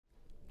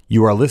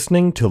You are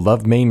listening to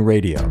Love Maine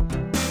Radio,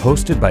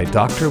 hosted by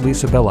Dr.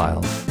 Lisa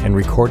Belisle and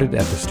recorded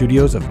at the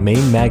studios of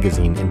Maine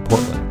Magazine in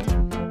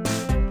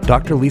Portland.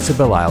 Dr. Lisa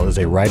Belisle is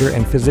a writer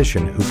and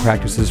physician who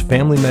practices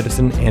family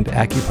medicine and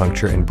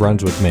acupuncture in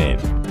Brunswick, Maine.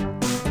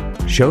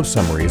 Show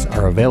summaries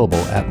are available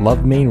at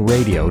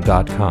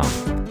lovemaineradio.com.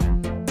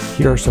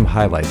 Here are some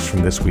highlights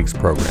from this week's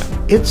program.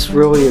 It's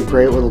really a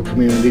great little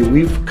community.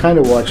 We've kind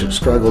of watched it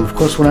struggle. Of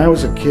course, when I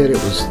was a kid, it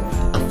was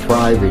a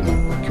thriving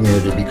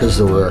community because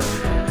there were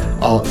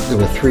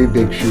 3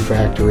 big shoe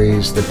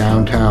factories. The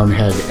downtown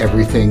had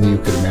everything you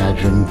could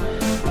imagine,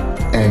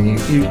 and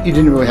you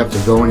didn't really have to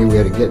go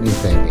anywhere to get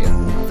anything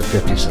in the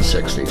 50s and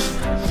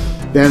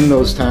 60s. Then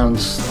those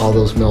towns, all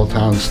those mill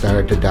towns,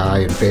 started to die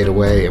and fade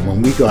away, and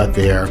when we got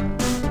there,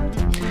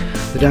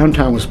 the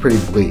downtown was pretty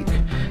bleak.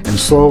 And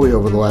slowly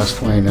over the last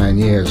 29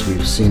 years,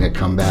 we've seen it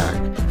come back.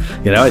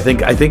 You know, I think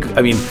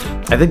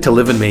to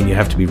live in Maine, you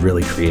have to be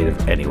really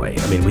creative anyway.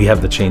 I mean, we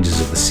have the changes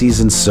of the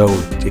seasons so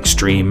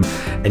extreme,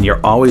 and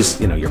you're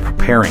always, you're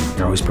preparing.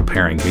 You're always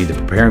preparing. You're either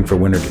preparing for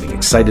winter, getting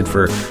excited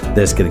for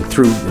this, getting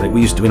through.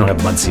 We don't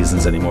have mud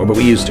seasons anymore, but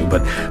we used to.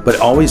 But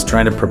always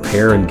trying to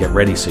prepare and get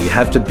ready. So you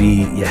have to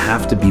be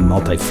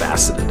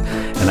multifaceted,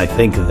 and I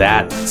think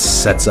that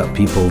sets up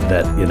people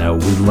that we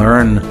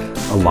learn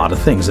a lot of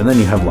things, and then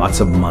you have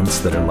lots of months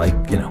that are like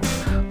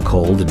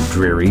cold and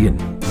dreary, and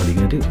what are you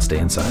going to do? Stay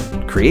inside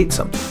and create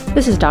something.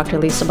 This is Dr.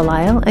 Lisa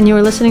Belisle, and you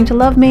are listening to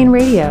Love Maine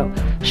Radio,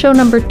 show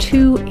number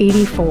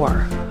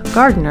 284,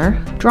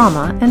 Gardener,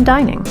 Drama, and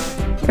Dining,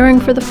 airing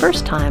for the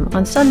first time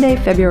on Sunday,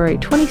 February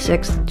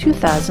 26,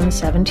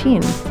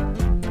 2017.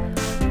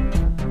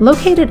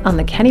 Located on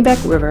the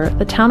Kennebec River,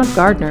 the town of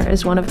Gardner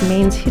is one of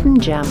Maine's hidden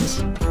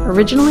gems.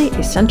 Originally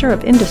a center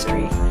of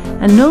industry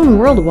and known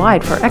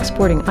worldwide for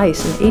exporting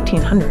ice in the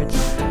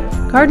 1800s,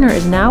 Gardner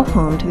is now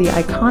home to the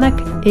iconic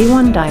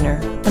A1 Diner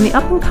and the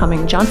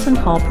up-and-coming Johnson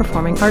Hall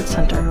Performing Arts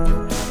Center.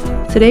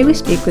 Today we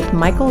speak with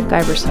Michael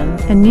Giberson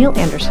and Neil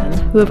Anderson,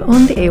 who have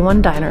owned the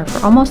A1 Diner for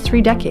almost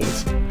 3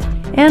 decades,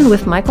 and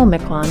with Michael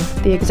Miquelon,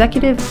 the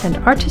Executive and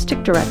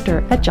Artistic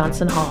Director at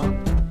Johnson Hall.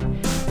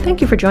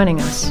 Thank you for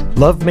joining us.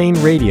 Love Maine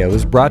Radio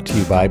is brought to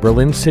you by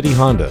Berlin City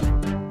Honda,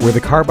 where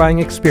the car buying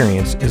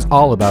experience is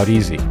all about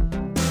easy.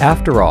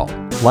 After all,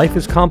 life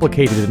is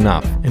complicated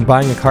enough, and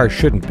buying a car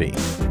shouldn't be.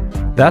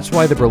 That's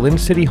why the Berlin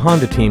City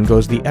Honda team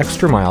goes the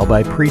extra mile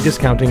by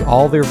pre-discounting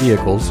all their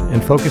vehicles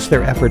and focus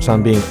their efforts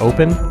on being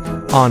open,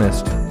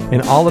 honest,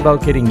 and all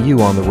about getting you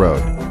on the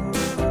road.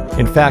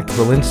 In fact,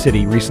 Berlin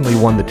City recently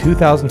won the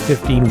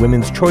 2015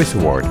 Women's Choice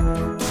Award,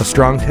 a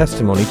strong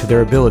testimony to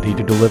their ability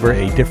to deliver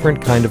a different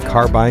kind of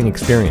car buying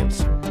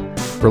experience.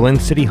 Berlin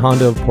City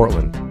Honda of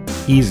Portland.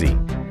 Easy.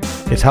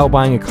 It's how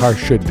buying a car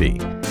should be.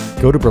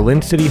 Go to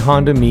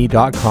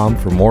berlincityhondame.com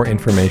for more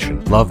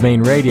information. Love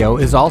Maine Radio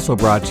is also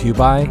brought to you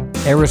by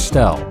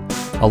Aristelle,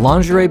 a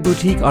lingerie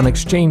boutique on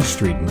Exchange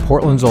Street in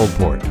Portland's Old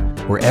Port,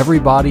 where every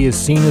body is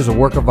seen as a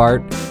work of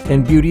art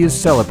and beauty is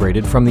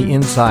celebrated from the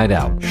inside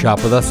out. Shop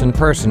with us in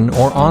person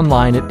or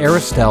online at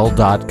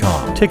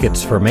aristelle.com.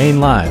 Tickets for Maine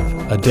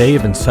Live, a day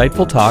of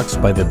insightful talks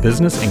by the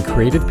business and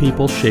creative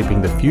people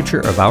shaping the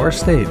future of our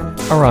state,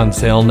 are on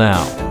sale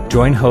now.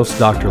 Join host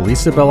Dr.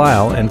 Lisa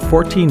Belisle and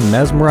 14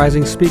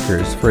 mesmerizing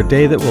speakers for a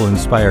day that will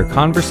inspire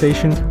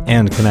conversation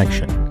and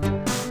connection.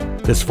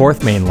 This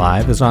 4th Maine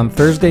Live is on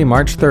Thursday,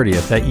 March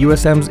 30th at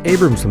USM's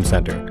Abramson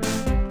Center.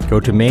 Go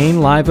to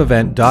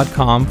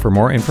mainliveevent.com for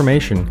more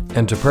information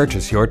and to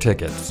purchase your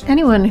tickets.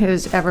 Anyone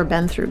who's ever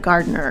been through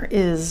Gardner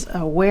is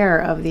aware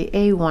of the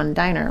A1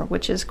 Diner,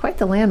 which is quite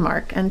the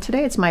landmark. And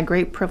today it's my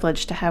great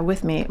privilege to have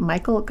with me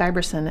Michael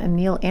Giberson and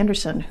Neil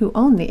Anderson, who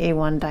own the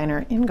A1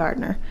 Diner in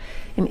Gardner.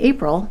 In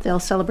April, they'll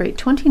celebrate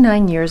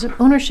 29 years of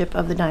ownership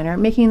of the diner,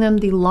 making them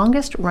the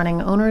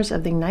longest-running owners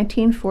of the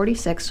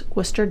 1946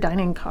 Worcester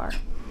dining car.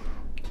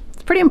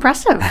 It's pretty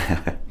impressive.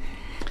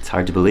 It's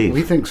hard to believe.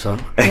 We think so.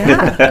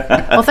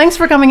 Yeah. Well, thanks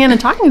for coming in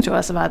and talking to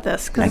us about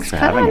this, because it's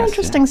kind of an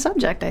interesting us,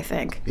 subject, I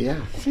think. Yeah.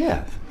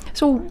 Yeah.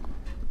 So,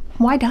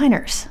 why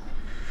diners?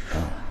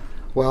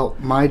 Well,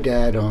 my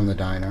dad owned the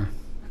diner,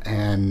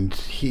 and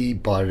he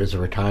bought it as a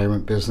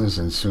retirement business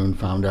and soon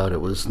found out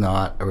it was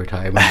not a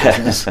retirement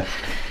business.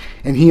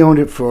 And he owned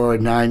it for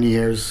 9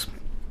 years.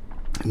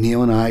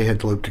 Neil and I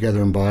had lived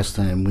together in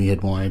Boston, and we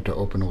had wanted to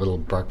open a little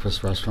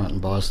breakfast restaurant in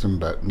Boston,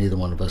 but neither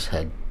one of us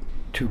had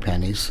 2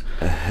 pennies.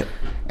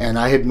 And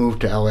I had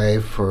moved to LA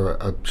for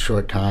a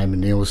short time,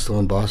 and Neil was still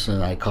in Boston,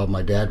 and I called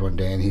my dad one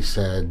day, and he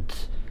said,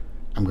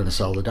 I'm going to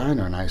sell the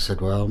diner. And I said,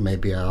 well,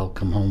 maybe I'll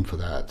come home for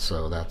that.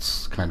 So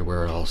that's kind of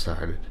where it all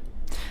started.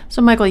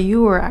 So, Michael,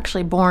 you were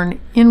actually born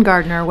in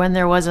Gardner when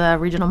there was a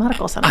regional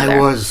medical center there.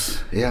 I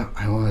was.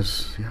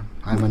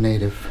 I'm a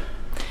native.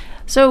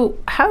 So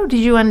how did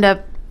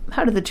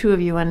the two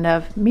of you end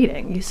up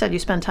meeting? You said you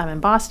spent time in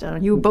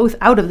Boston. You were both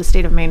out of the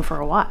state of Maine for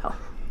a while.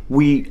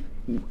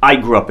 I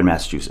grew up in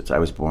Massachusetts. I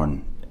was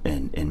born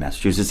in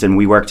Massachusetts, and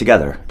we worked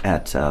together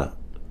at,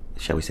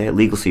 shall we say it,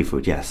 Legal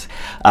Seafood, yes.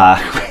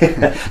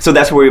 So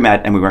that's where we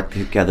met, and we worked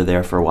together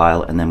there for a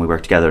while, and then we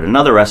worked together at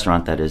another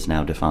restaurant that is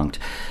now defunct,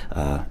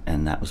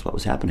 and that was what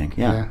was happening,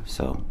 yeah.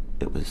 So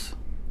it was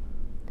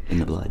in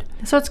the blood.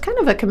 So it's kind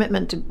of a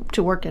commitment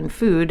to work in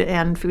food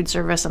and food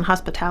service and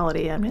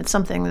hospitality. I mean, it's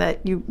something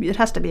that it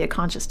has to be a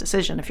conscious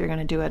decision if you're going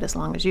to do it as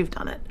long as you've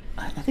done it.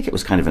 I think it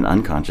was kind of an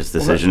unconscious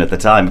decision at the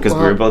time because we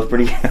were both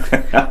pretty...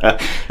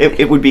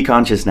 it would be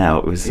conscious now.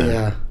 It was...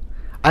 Yeah.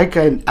 I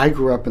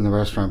grew up in the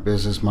restaurant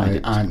business. My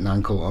aunt and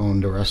uncle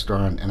owned a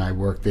restaurant, and I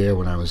worked there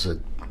when I was a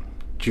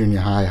junior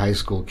high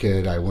school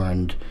kid. I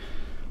learned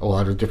a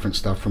lot of different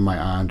stuff from my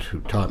aunt, who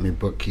taught me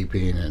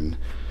bookkeeping and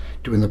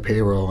doing the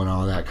payroll and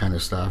all that kind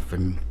of stuff.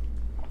 And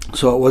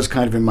so it was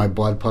kind of in my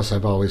blood. Plus,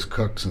 I've always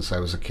cooked since I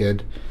was a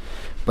kid.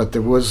 But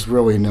there was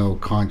really no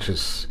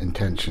conscious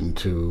intention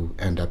to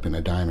end up in a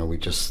diner. We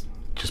just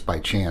by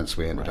chance,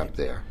 we ended up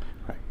there.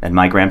 Right. And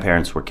my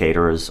grandparents were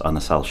caterers on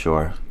the South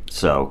Shore.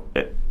 So,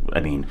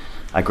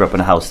 I grew up in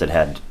a house that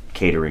had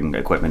catering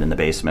equipment in the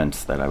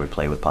basement that I would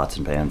play with pots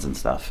and pans and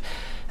stuff.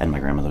 And my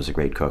grandmother was a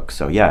great cook.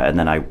 So, yeah, and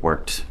then I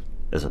worked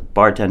as a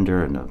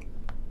bartender and,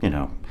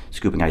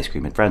 scooping ice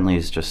cream at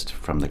Friendly's just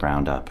from the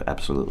ground up,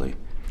 absolutely.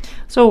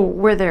 So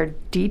were there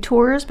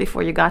detours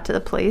before you got to the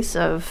place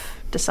of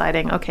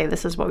deciding, okay,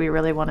 this is what we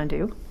really want to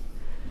do?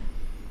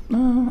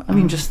 No,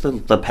 just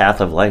the path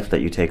of life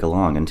that you take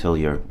along until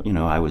you're,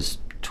 I was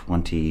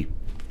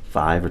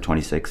 25 or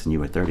 26 and you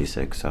were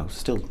 36, so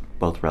still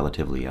both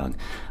relatively young.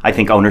 I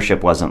think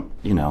ownership wasn't,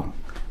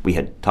 we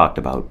had talked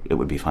about it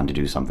would be fun to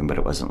do something, but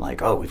it wasn't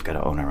like, oh, we've got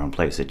to own our own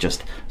place. It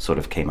just sort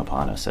of came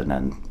upon us, and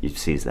then you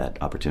seize that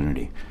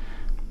opportunity.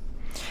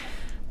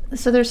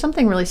 So there's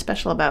something really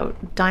special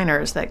about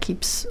diners that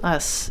keeps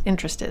us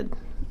interested,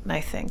 I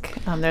think.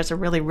 There's a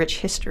really rich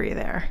history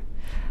there.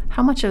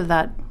 How much of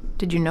that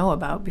did you know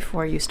about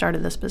before you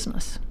started this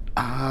business?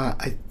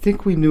 I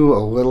think we knew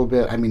a little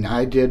bit.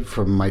 I did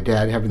from my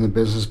dad having the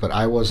business, but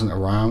I wasn't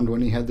around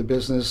when he had the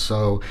business,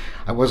 so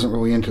I wasn't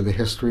really into the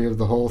history of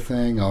the whole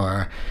thing,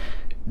 or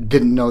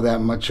didn't know that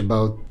much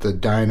about the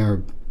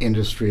diner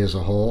industry as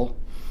a whole.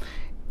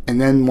 And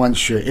then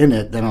once you're in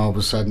it, then all of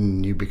a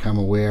sudden you become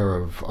aware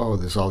of,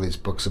 there's all these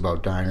books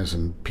about diners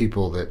and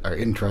people that are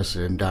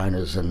interested in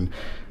diners, and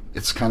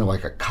it's kind of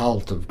like a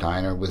cult of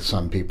diner with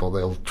some people.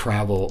 They'll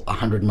travel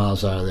 100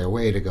 miles out of their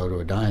way to go to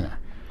a diner.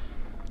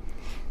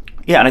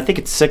 Yeah, and I think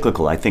it's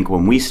cyclical. I think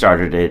when we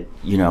started it,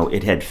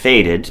 it had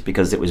faded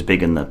because it was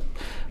big in the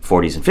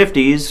 40s and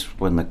 50s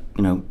when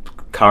the,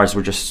 cars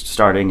were just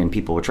starting and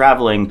people were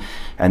traveling.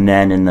 And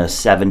then in the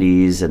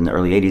 70s and the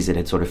early 80s, it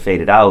had sort of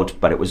faded out,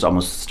 but it was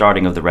almost the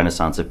starting of the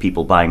renaissance of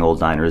people buying old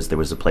diners. There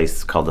was a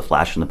place called the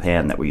Flash in the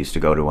Pan that we used to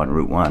go to on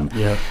Route 1.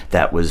 Yeah.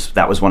 That was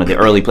one of the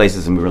early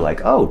places, and we were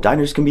like, oh,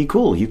 diners can be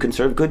cool. You can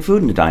serve good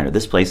food in a diner.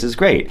 This place is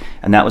great.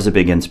 And that was a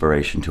big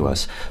inspiration to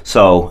us.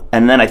 So,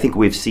 and then I think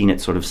we've seen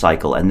it sort of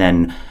cycle. And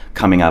then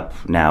coming up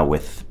now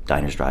with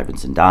diners,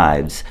 drive-ins, and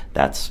dives,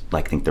 that's,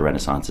 I think, the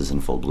Renaissance is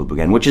in full bloom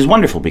again, which is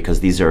wonderful because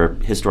these are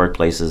historic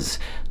places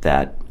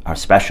that are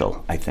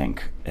special, I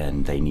think,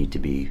 and they need to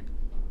be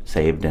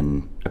saved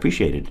and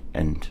appreciated,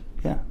 and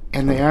yeah.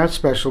 And they are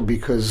special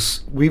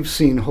because we've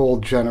seen whole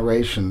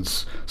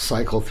generations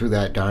cycle through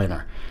that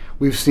diner.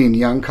 We've seen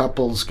young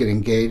couples get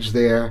engaged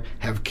there,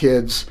 have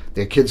kids.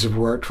 Their kids have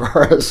worked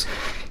for us,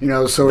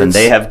 so and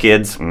they have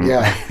kids.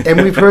 Yeah,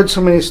 and we've heard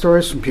so many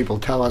stories from people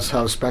tell us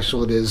how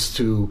special it is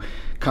to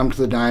come to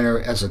the diner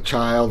as a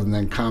child and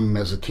then come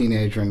as a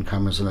teenager and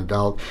come as an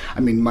adult.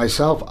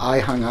 Myself, I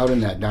hung out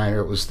in that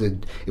diner. It was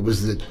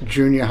the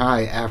junior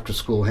high after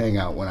school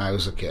hangout when I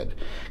was a kid,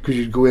 because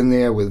you'd go in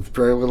there with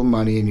very little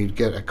money and you'd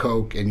get a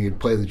Coke and you'd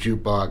play the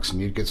jukebox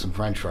and you'd get some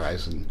French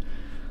fries, and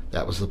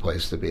that was the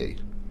place to be.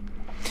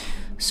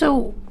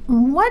 So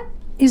what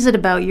is it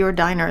about your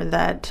diner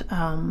that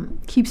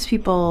keeps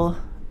people,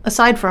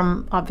 aside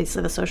from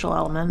obviously the social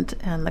element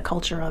and the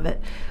culture of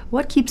it,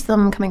 what keeps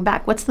them coming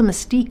back? What's the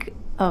mystique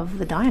of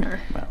the diner?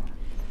 Well,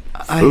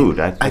 food.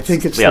 I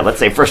think it's let's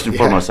say first and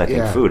foremost, I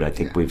think food. I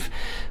think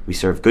we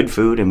serve good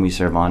food and we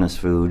serve honest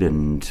food,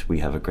 and we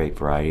have a great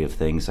variety of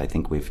things. I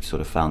think we've sort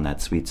of found that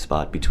sweet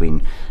spot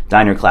between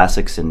diner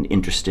classics and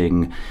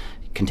interesting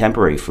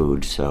contemporary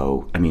food.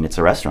 So, it's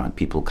a restaurant.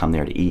 People come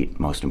there to eat,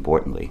 most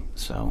importantly.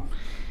 So,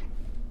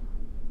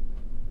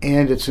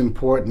 and it's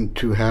important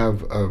to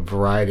have a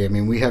variety.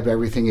 We have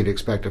everything you'd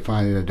expect to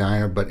find in a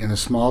diner, but in a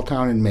small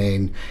town in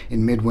Maine,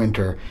 in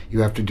midwinter, you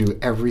have to do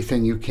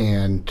everything you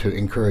can to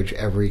encourage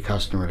every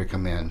customer to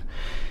come in.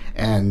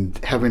 And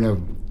having a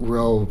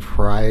real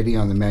variety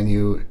on the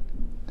menu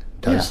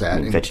does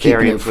that.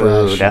 Vegetarian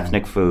food,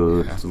 ethnic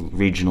food,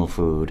 regional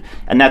food.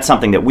 And that's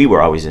something that we were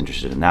always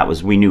interested in.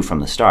 We knew from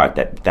the start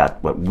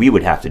that what we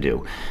would have to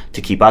do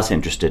to keep us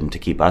interested and to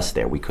keep us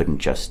there. We couldn't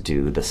just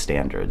do the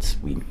standards.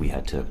 We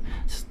had to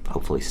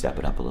hopefully step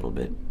it up a little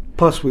bit.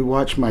 Plus, we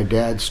watched my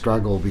dad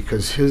struggle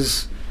because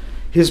his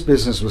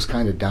business was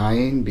kind of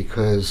dying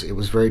because it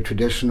was very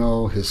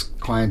traditional. His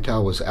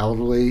clientele was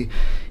elderly.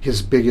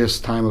 His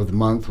biggest time of the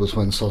month was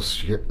when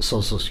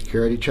Social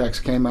Security checks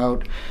came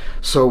out.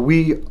 So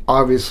we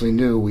obviously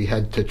knew we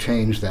had to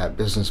change that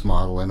business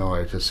model in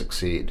order to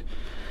succeed.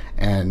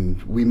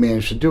 And we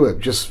managed to do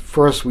it.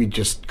 First, we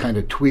just kind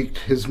of tweaked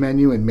his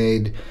menu and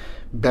made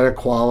better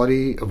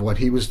quality of what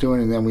he was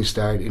doing, and then we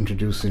started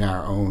introducing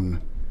our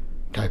own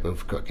type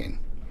of cooking.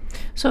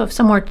 So if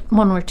someone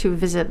were to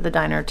visit the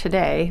diner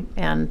today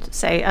and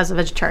say, as a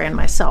vegetarian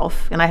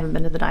myself, and I haven't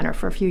been to the diner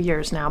for a few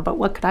years now, but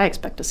what could I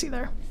expect to see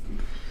there?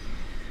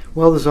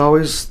 Well, there's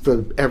always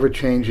the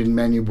ever-changing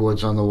menu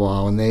boards on the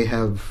wall, and they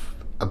have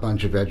a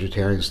bunch of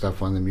vegetarian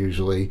stuff on them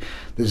usually.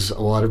 There's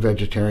a lot of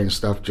vegetarian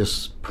stuff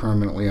just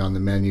permanently on the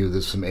menu.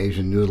 There's some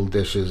Asian noodle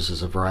dishes,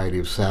 there's a variety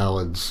of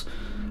salads,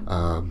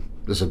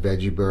 there's a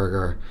veggie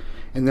burger.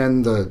 And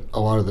then a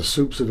lot of the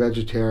soups are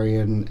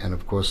vegetarian, and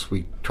of course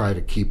we try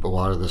to keep a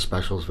lot of the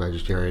specials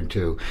vegetarian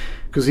too.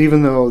 Because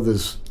even though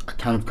there's a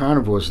ton of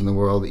carnivores in the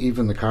world,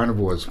 even the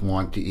carnivores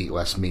want to eat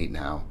less meat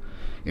now.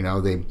 You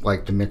know, they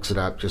like to mix it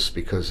up just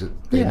because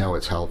they know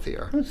it's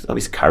healthier. There's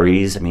always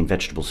curries,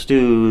 vegetable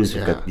stews.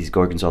 We've Yeah. got these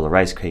gorgonzola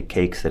rice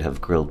cakes that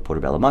have grilled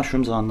portobello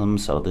mushrooms on them.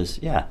 So there's,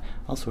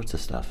 all sorts of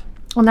stuff.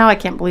 Well, now I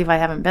can't believe I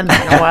haven't been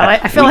there in a while.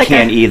 I feel We like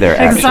can't either,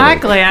 actually.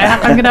 Exactly.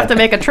 I'm going to have to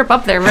make a trip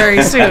up there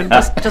very soon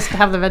just to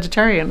have the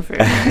vegetarian food.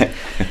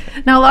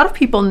 Now, a lot of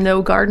people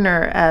know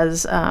Gardner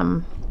as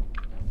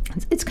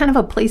it's kind of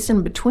a place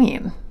in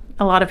between.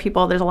 There's a lot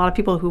of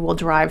people who will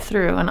drive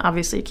through, and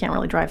obviously you can't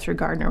really drive through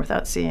Gardner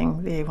without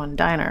seeing the A1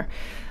 Diner.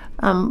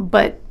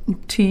 But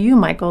to you,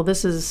 Michael,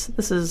 this is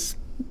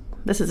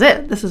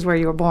it. This is where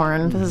you were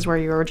born. This is where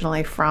you were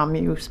originally from.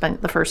 You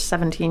spent the first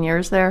 17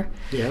 years there.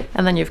 Yep.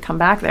 And then you've come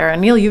back there.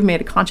 And Neil, you've made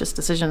a conscious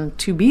decision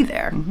to be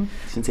there.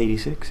 Since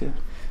 '86, yeah.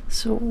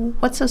 So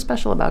what's so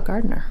special about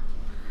Gardner?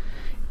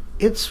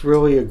 It's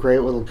really a great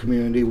little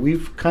community.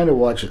 We've kind of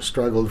watched it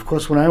struggle. Of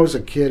course, when I was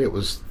a kid, it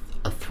was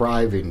a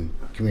thriving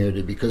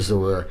community because there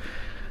were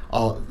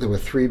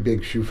 3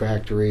 big shoe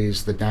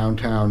factories. The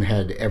downtown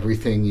had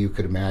everything you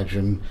could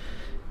imagine,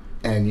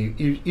 and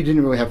you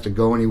didn't really have to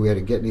go anywhere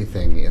to get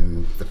anything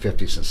in the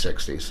 50s and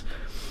 60s.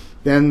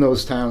 Then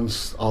those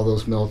towns, all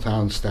those mill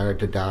towns, started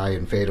to die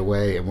and fade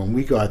away, and when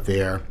we got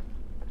there,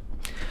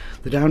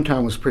 the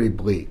downtown was pretty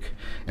bleak.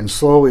 And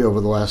slowly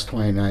over the last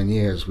 29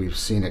 years, we've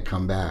seen it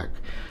come back.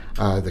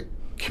 The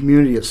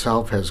community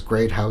itself has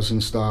great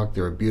housing stock.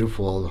 There are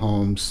beautiful old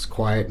homes,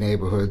 quiet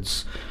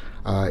neighborhoods.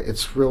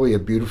 It's really a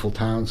beautiful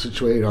town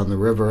situated on the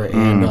river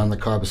and on the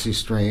Cobbessy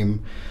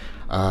Stream.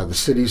 The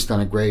city's done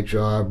a great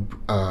job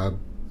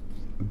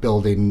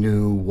building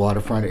new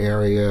waterfront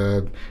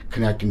area,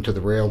 connecting to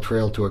the rail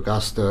trail to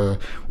Augusta.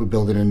 We're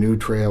building a new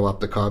trail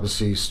up the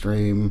Cobbessy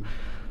Stream.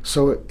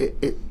 So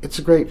it's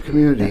a great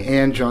community,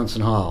 and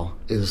Johnson Hall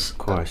is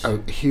a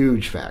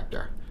huge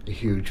factor. A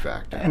huge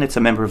factor. And it's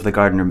a member of the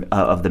Gardner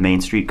of the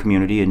Main Street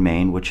community in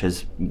Maine, which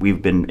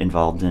we've been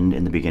involved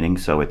in the beginning.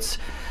 So it's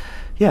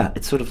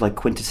sort of like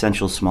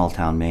quintessential small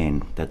town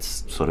Maine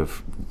that's sort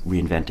of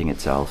reinventing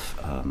itself.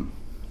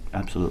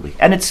 Absolutely.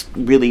 And it's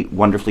really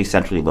wonderfully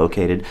centrally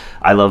located.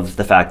 I love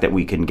the fact that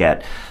we can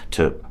get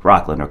to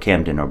Rockland or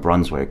Camden or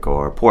Brunswick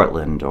or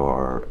Portland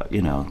or,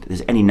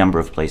 there's any number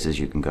of places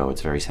you can go.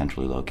 It's very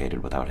centrally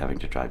located without having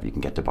to drive. You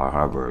can get to Bar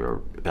Harbor or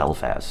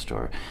Belfast,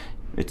 or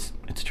it's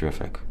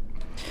terrific.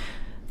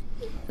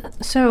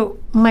 So,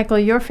 Michael,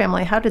 your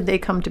family, how did they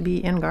come to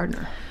be in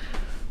Gardner?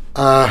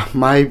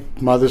 My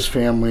mother's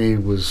family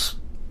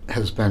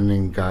has been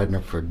in Gardner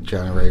for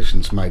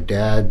generations. My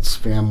dad's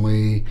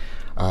family,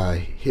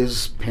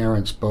 his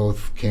parents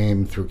both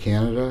came through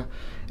Canada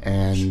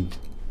and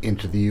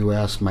into the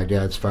U.S. My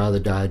dad's father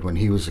died when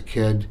he was a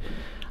kid,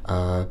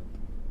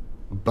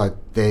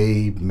 but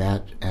they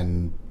met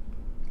and...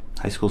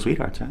 High school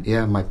sweethearts, right?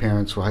 Yeah, my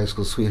parents were high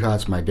school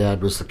sweethearts. My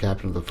dad was the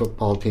captain of the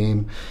football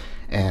team,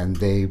 and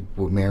they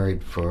were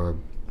married for,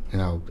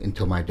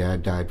 until my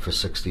dad died, for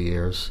 60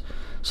 years.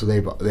 So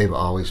they've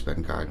always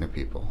been Gardner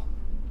people.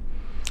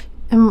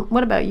 And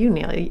what about you,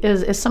 Neil?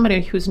 Is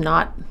somebody who's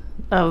not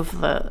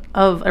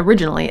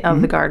originally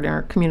of the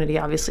Gardner community,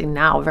 obviously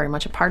now very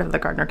much a part of the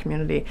Gardner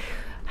community,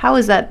 how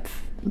has that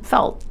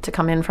felt to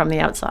come in from the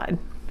outside?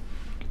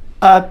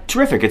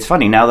 Terrific. It's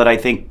funny now that I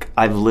think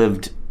I've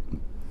lived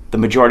the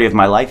majority of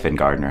my life in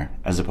Gardner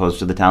as opposed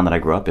to the town that I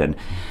grew up in.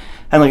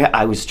 And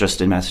I was just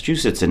in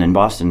Massachusetts and in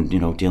Boston,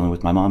 dealing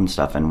with my mom and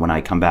stuff. And when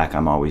I come back,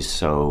 I'm always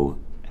so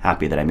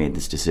happy that I made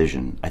this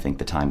decision. I think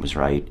the time was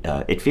right.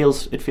 It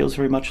feels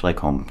very much like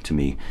home to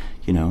me.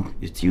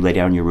 You lay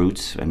down your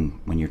roots, and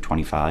when you're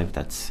 25,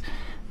 that's,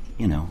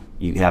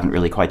 you haven't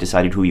really quite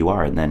decided who you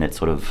are, and then it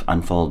sort of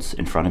unfolds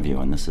in front of you,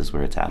 and this is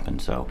where it's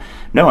happened. So,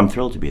 no, I'm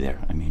thrilled to be there.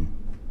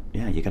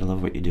 You got to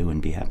love what you do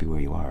and be happy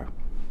where you are.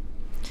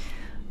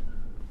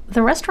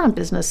 The restaurant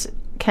business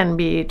can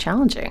be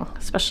challenging,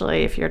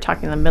 especially if you're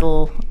talking the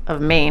middle of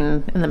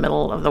Maine in the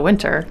middle of the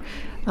winter.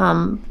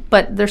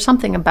 But there's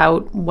something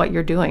about what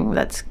you're doing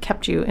that's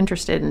kept you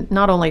interested, in,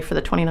 not only for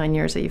the 29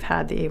 years that you've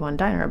had the A1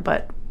 Diner,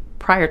 but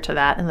prior to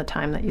that and the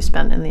time that you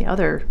spent in the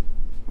other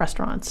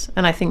restaurants.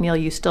 And I think, Neil,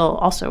 you still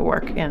also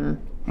work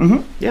in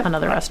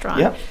another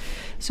restaurant. Yep.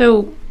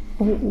 So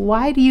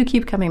why do you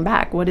keep coming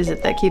back? What is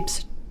it that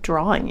keeps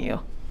drawing you?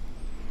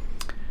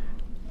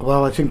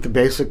 Well, I think the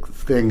basic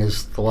thing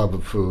is the love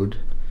of food,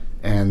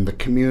 and the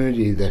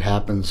community that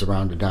happens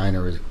around a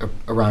diner,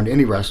 around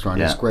any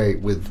restaurant, is great.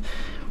 With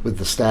with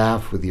the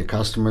staff, with your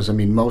customers. I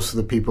mean, most of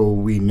the people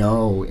we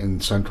know in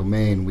Central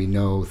Maine, we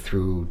know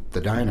through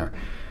the diner.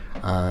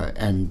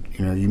 And,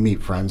 you know, you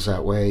meet friends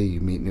that way, you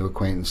meet new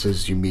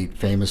acquaintances, you meet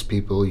famous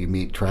people, you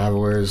meet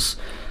travelers.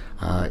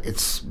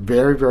 It's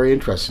very, very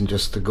interesting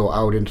just to go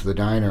out into the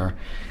diner.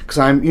 Because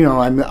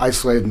I'm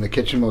isolated in the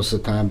kitchen most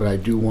of the time, but I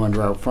do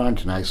wander out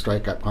front and I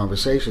strike up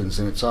conversations.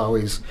 And it's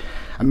always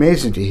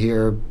amazing to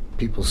hear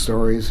people's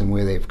stories and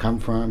where they've come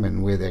from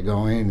and where they're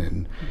going.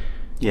 And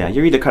yeah,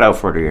 you're either cut out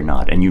for it or you're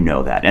not, and you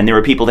know that. And there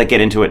are people that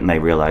get into it and they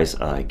realize,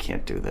 I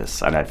can't do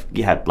this. And I've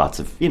had lots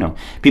of,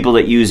 people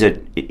that use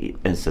it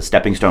as a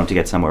stepping stone to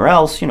get somewhere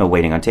else,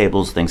 waiting on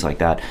tables, things like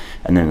that.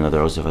 And then there are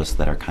those of us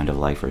that are kind of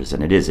lifers,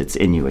 and it's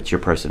in you, it's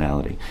your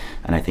personality.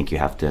 And I think you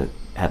have to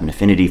have an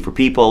affinity for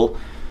people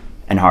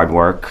and hard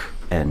work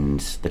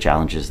and the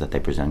challenges that they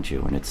present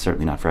you, and it's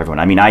certainly not for everyone.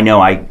 I mean, I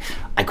know I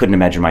couldn't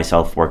imagine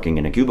myself working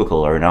in a cubicle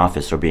or an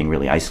office or being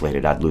really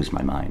isolated. I'd lose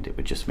my mind. It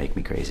would just make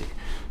me crazy.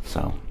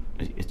 So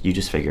you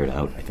just figure it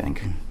out, I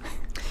think.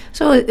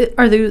 So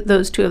are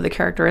those two of the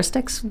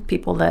characteristics,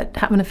 people that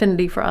have an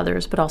affinity for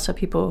others, but also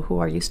people who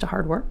are used to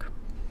hard work?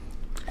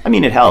 I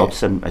mean, it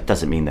helps, and it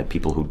doesn't mean that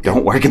people who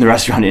don't work in the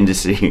restaurant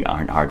industry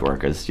aren't hard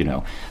workers,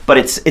 But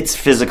it's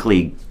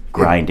physically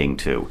grinding,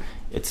 too.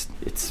 It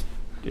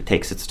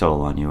takes its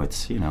toll on you.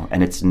 It's,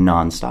 and it's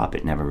nonstop.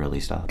 It never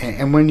really stops.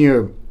 And when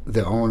you're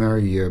the owner,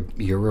 you're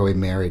really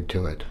married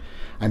to it.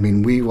 I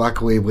mean, we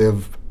luckily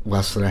live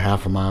less than a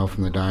half a mile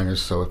from the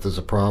diners, so if there's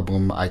a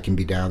problem, I can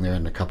be down there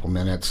in a couple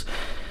minutes.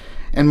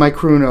 And my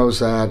crew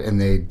knows that,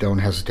 and they don't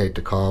hesitate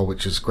to call,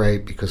 which is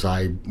great because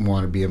I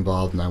want to be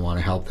involved and I want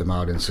to help them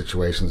out in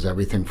situations,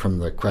 everything from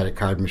the credit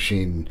card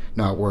machine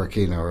not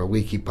working or a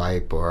leaky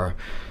pipe or,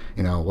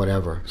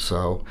 whatever.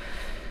 So,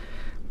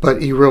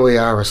 but you really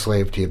are a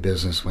slave to your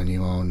business when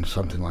you own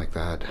something like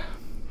that.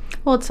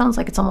 Well, it sounds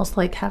like it's almost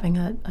like having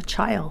a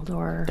child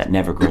or... That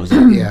never grows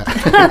up. Yeah.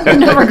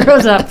 Never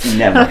grows up.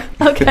 Never.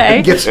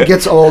 Okay.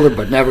 Gets older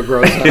but never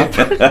grows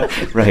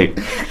up. Right.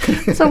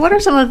 So what are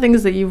some of the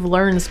things that you've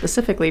learned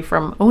specifically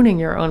from owning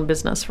your own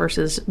business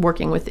versus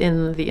working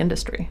within the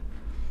industry?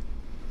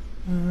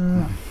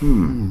 That's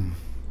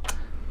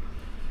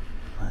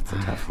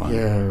a tough one.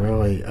 Yeah,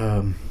 really.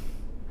 I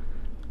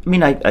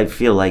mean, I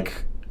feel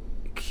like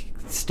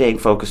staying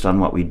focused on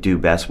what we do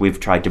best. We've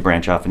tried to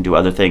branch off and do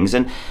other things,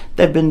 and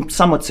they've been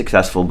somewhat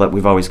successful, but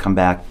we've always come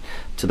back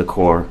to the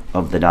core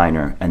of the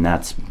diner, and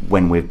that's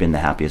when we've been the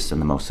happiest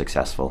and the most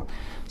successful.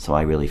 So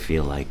I really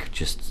feel like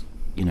just,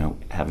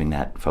 having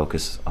that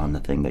focus on the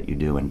thing that you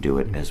do and do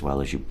it as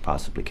well as you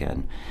possibly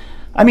can.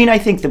 I mean, I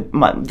think the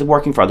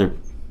working for other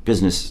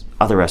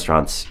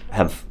restaurants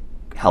have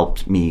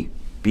helped me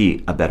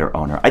be a better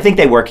owner. I think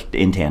they work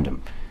in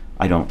tandem.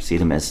 I don't see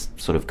them as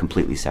sort of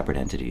completely separate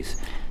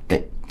entities.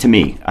 To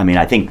me, I mean,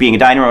 I think being a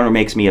diner owner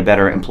makes me a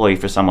better employee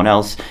for someone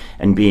else,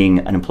 and being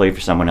an employee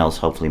for someone else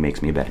hopefully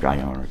makes me a better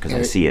diner owner because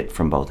I see it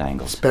from both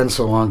angles. It's been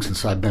so long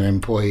since I've been an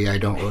employee, I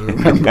don't really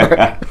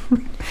remember.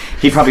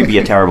 He'd probably be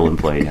a terrible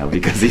employee now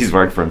because he's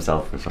worked for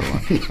himself for so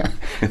long. Yeah,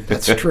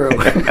 that's true.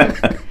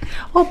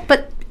 Well,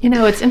 but,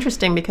 it's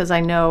interesting because I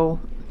know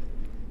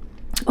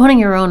owning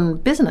your own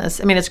business,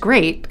 I mean, it's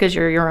great because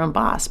you're your own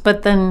boss,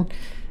 but then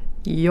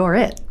you're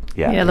it.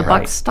 Yeah, the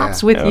buck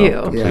stops with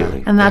you.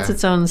 Completely. And that's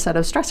its own set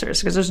of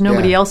stressors because there's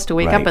nobody else to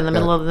wake up in the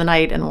middle of the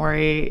night and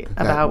worry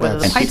about whether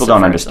the and pipes people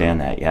don't are understand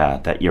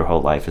that your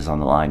whole life is on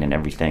the line and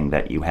everything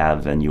that you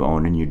have and you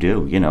own and you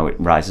do, it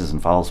rises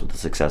and falls with the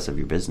success of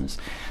your business.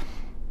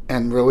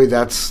 And really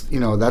that's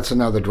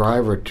another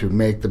driver to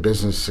make the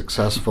business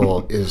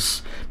successful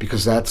is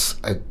because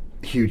that's a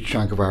huge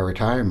chunk of our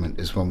retirement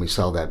is when we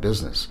sell that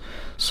business.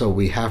 So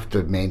we have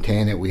to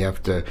maintain it. We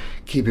have to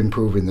keep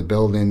improving the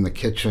building, the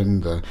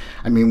kitchen.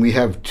 We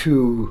have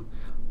two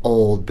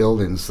old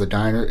buildings. The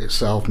diner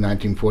itself,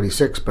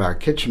 1946, but our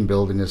kitchen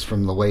building is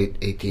from the late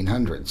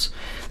 1800s.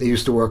 They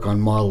used to work on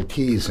Model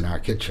Ts in our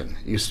kitchen.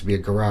 It used to be a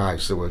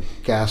garage. There were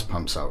gas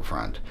pumps out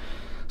front.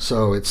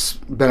 So it's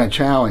been a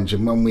challenge.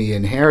 And when we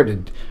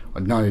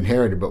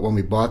when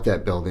we bought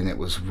that building, it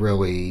was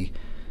really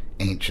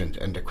ancient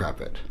and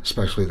decrepit,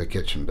 especially the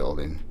kitchen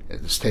building.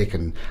 It's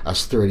taken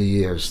us 30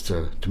 years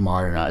to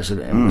modernize it,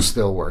 and we're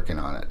still working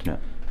on it. Yeah.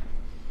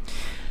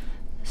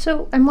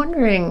 So I'm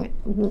wondering,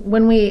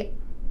 when we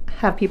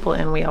have people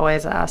in, we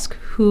always ask,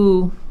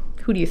 who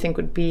do you think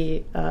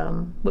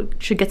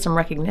should get some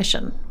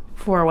recognition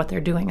for what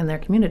they're doing in their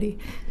community?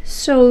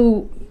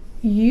 So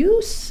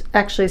you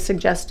actually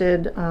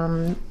suggested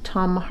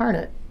Tom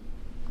Harnett,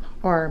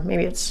 or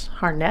maybe it's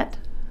Harnett.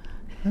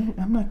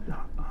 I'm not...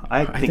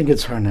 I think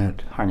it's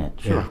Harnett.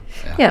 Harnett, sure.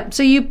 Yeah.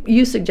 So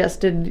you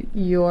suggested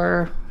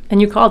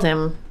and you called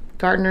him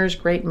Gardner's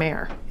great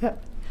mayor. Yeah.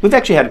 We've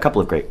actually had a couple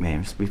of great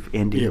mayors.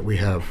 We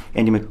have.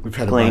 Andy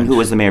McLean, who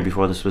was the mayor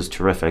before this, was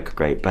terrific,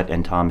 great.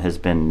 And Tom has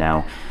been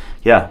now,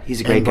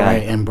 he's a great guy.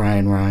 And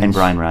Brian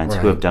Rines.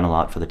 Who have done a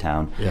lot for the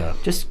town. Yeah.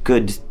 Just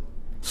good,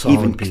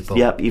 solid people.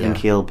 Yeah,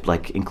 even-keeled,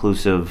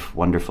 inclusive,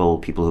 wonderful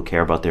people who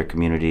care about their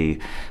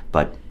community,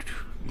 but,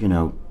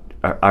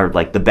 are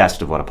like the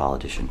best of what a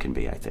politician can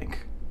be, I think.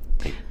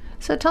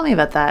 So tell me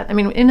about that. I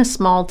mean, in a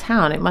small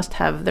town,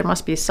 there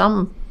must be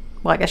some,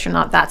 well, I guess you're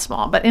not that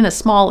small, but in a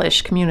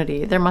smallish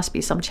community, there must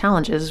be some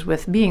challenges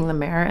with being the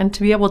mayor and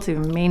to be able to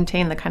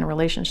maintain the kind of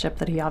relationship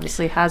that he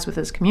obviously has with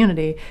his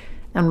community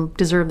and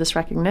deserve this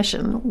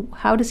recognition.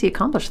 How does he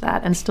accomplish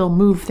that and still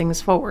move things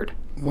forward?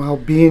 Well,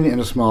 being in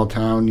a small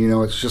town,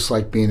 it's just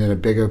like being in a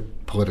bigger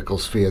political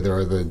sphere. There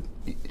are the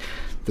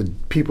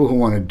people who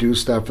want to do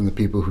stuff and the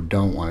people who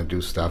don't want to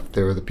do stuff.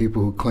 There are the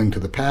people who cling to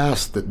the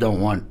past that don't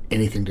want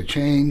anything to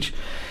change.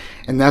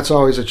 And that's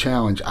always a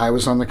challenge. I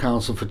was on the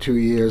council for 2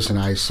 years, and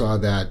I saw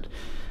that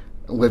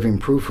living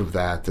proof of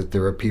that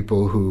there are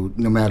people who,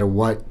 no matter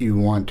what you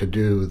want to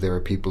do, there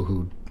are people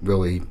who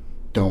really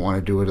don't want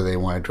to do it, or they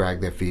want to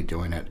drag their feet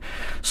doing it.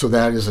 So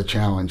that is a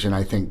challenge, and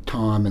I think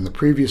Tom and the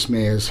previous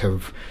mayors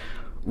have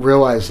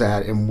realized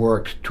that and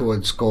worked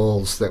towards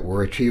goals that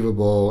were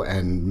achievable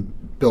and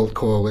built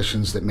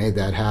coalitions that made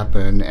that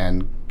happen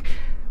and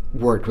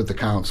worked with the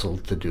council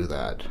to do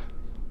that.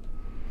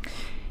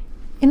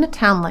 In a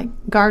town like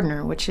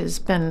Gardner, which has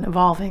been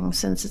evolving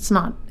since it's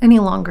not any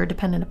longer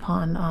dependent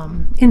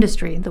upon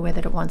industry the way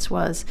that it once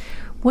was,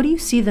 what do you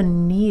see the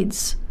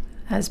needs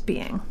as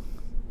being?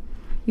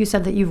 You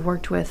said that you've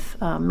worked with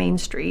Main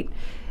Street,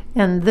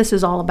 and this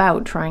is all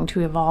about trying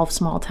to evolve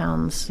small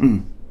towns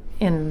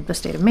in the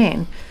state of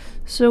Maine.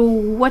 So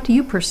what do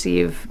you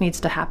perceive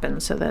needs to happen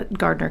so that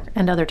Gardner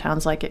and other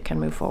towns like it can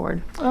move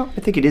forward? Well,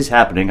 I think it is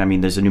happening. I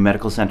mean, there's a new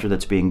medical center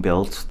that's being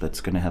built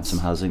that's going to have some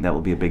housing. That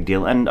will be a big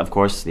deal. And, of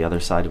course, the other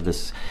side of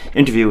this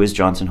interview is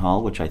Johnson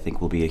Hall, which I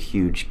think will be a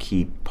huge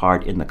key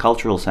part in the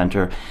cultural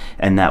center.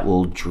 And that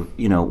will,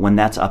 when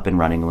that's up and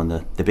running, when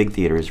the big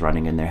theater is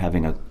running and they're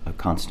having a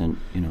constant,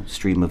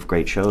 stream of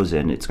great shows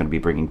in, it's going to be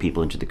bringing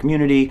people into the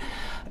community.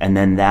 And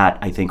then that,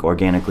 I think,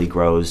 organically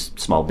grows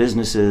small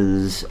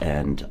businesses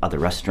and other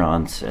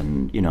restaurants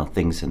and,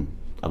 things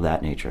of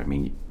that nature. I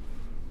mean,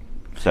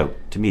 so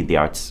to me, the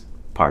arts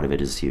part of it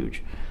is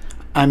huge.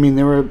 I mean,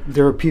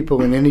 there are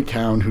people in any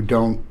town who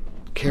don't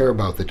care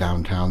about the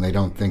downtown. They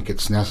don't think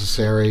it's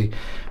necessary,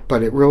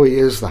 but it really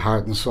is the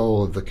heart and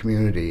soul of the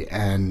community.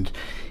 And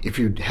if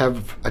you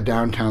have a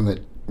downtown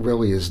that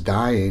really is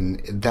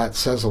dying, that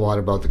says a lot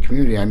about the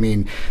community. I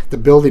mean, the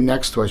building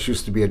next to us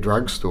used to be a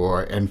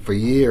drugstore, and for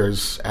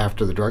years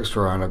after the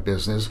drugstore went out of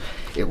business,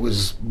 it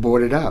was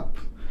boarded up.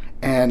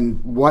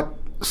 And what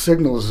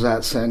signals does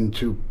that send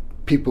to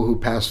people who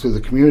pass through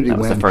the community that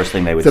was when the first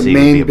thing they would the see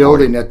main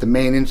building at the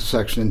main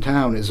intersection in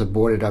town is a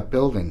boarded up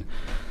building?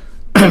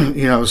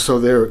 So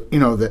there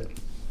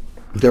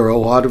are a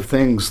lot of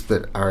things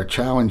that are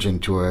challenging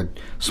to a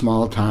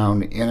small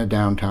town in a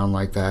downtown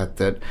like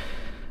that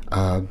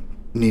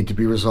need to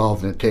be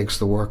resolved, and it takes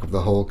the work of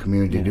the whole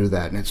community to do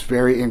that. And it's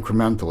very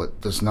incremental.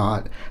 It does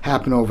not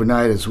happen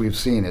overnight, as we've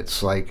seen.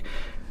 It's like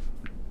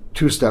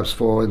 2 steps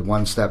forward,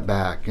 1 step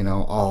back,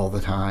 all the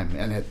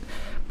time.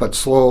 But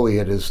slowly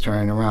it is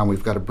turning around.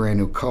 We've got a brand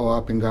new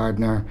co-op in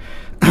Gardner.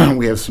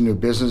 We have some new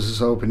businesses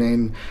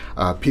opening.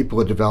 People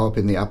are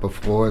developing the upper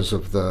floors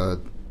of the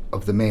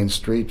main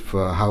street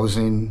for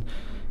housing.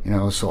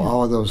 So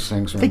all of those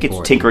things are important. I think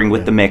it's tinkering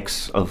with the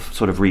mix of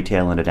sort of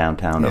retail in a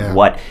downtown of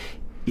what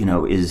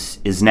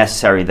is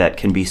necessary that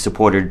can be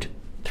supported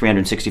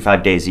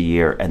 365 days a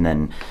year, and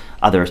then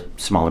other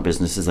smaller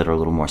businesses that are a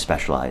little more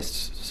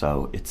specialized.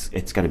 So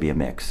it's got to be a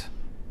mix,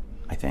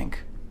 I think,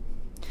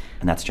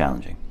 and that's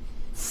challenging.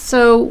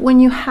 So when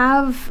you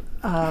have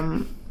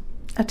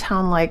a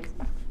town like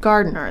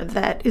Gardner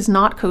that is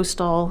not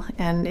coastal,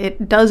 and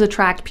it does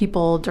attract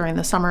people during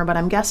the summer, but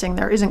I'm guessing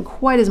there isn't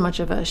quite as much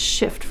of a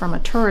shift from a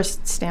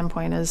tourist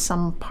standpoint as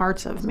some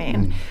parts of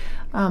Maine.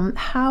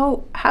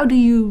 How do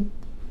you,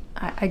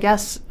 I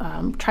guess,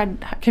 try to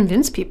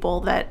convince people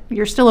that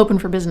you're still open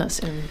for business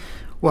in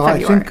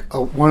February? I think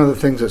one of the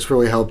things that's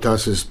really helped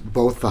us is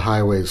both the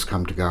highways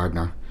come to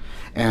Gardner.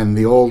 And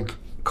the old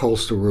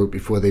coastal route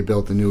before they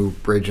built the new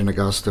bridge in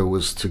Augusta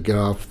was to get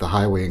off the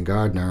highway in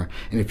Gardner.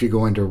 And if you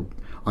go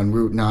on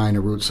Route 9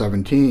 or Route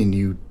 17,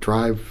 you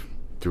drive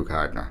through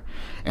Gardner.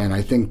 And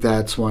I think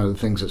that's one of the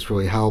things that's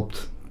really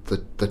helped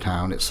the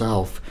town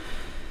itself.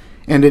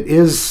 And it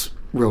is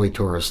really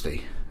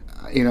touristy.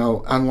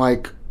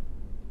 Unlike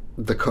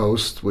the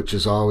coast, which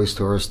is always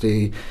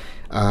touristy,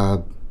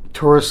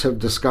 tourists have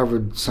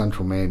discovered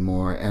central Maine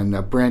more and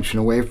are branching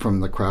away from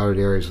the crowded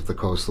areas of the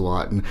coast a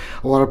lot. And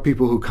a lot of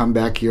people who come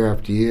back year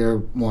after year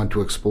want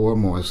to explore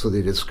more, so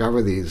they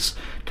discover these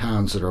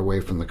towns that are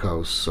away from the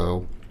coast.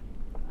 So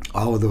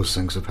all of those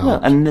things have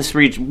helped. And this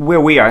region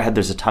where we are,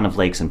 there's a ton of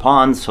lakes and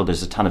ponds, so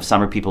there's a ton of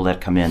summer people that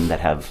come in that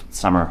have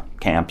summer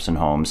camps and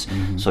homes,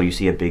 so you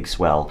see a big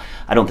swell.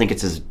 I don't think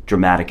it's as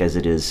dramatic as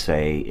it is,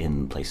 say,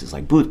 in places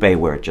like Boothbay,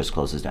 where it just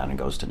closes down and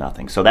goes to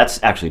nothing. So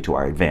that's actually to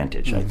our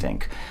advantage, I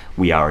think.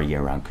 We are a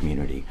year-round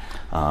community.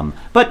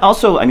 But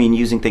also,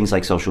 using things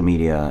like social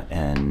media,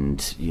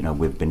 and,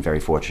 we've been very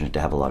fortunate to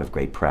have a lot of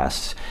great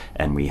press,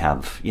 and we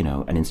have,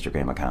 an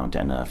Instagram account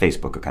and a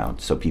Facebook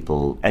account, so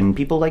people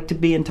like to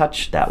be in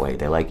touch that way.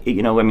 They like,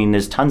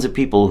 there's tons of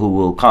people who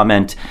will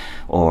comment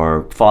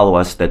or follow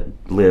us that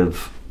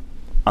live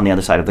on the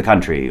other side of the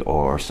country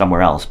or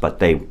somewhere else, but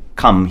they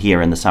come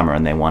here in the summer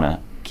and they want to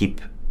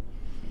keep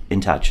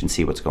in touch and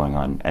see what's going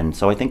on. And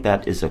so I think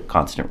that is a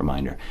constant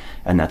reminder,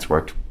 and that's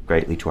worked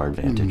greatly to our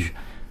advantage.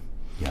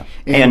 Yeah,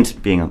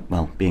 and being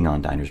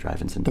on Diners,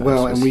 Drive-ins, and Dives.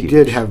 Well, and we huge.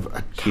 did have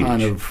a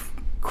ton Huge. of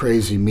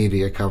crazy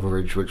media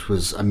coverage, which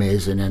was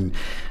amazing. And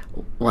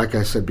like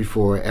I said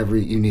before,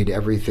 you need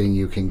everything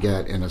you can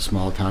get in a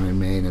small town in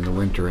Maine in the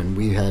winter. And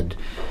we had,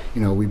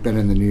 we've been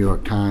in the New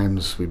York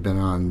Times, we've been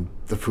on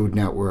the Food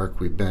Network,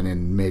 we've been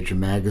in major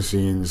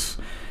magazines.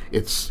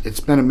 It's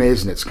been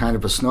amazing. It's kind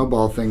of a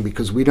snowball thing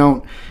because we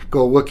don't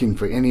go looking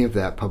for any of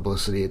that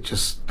publicity. It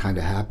just kind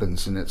of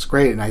happens, and it's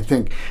great. And I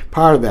think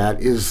part of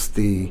that is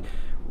the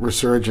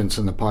resurgence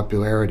and the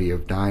popularity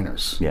of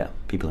diners. Yeah,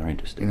 people are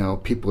interested.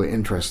 People are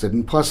interested,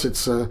 and plus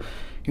it's a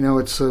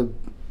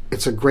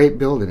great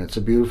building. It's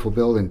a beautiful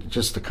building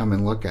just to come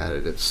and look at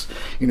it. It's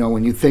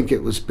when you think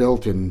it was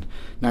built in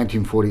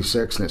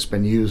 1946 and it's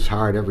been used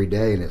hard every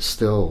day and it's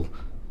still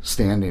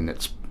standing,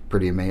 it's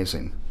pretty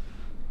amazing.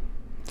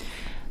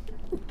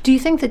 Do you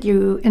think that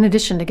you, in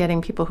addition to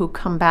getting people who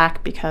come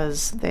back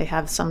because they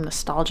have some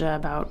nostalgia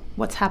about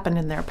what's happened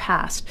in their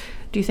past,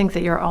 do you think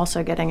that you're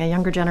also getting a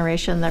younger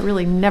generation that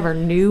really never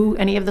knew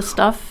any of the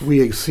stuff?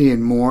 We are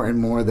seeing more and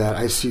more of that.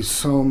 I see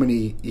so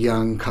many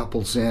young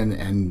couples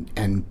and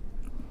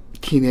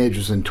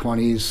teenagers in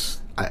 20s.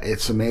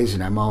 It's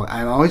amazing. I'm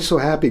always so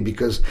happy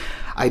because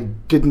I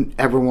didn't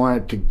ever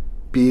want it to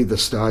be the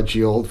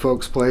stodgy old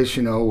folks place,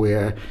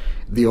 where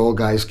the old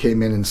guys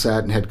came in and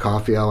sat and had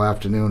coffee all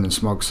afternoon and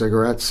smoked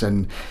cigarettes.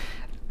 And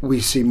we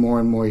see more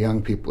and more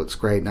young people. It's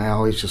great, and I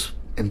always just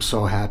am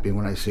so happy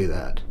when I see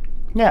that.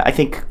 Yeah,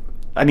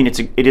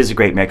 it is a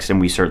great mix,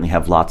 and we certainly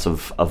have lots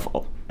of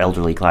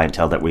elderly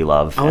clientele that we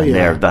love. Oh, and yeah.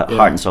 They're the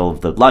heart and soul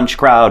of the lunch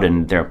crowd,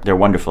 and they're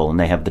wonderful, and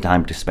they have the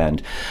time to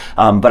spend.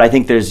 But I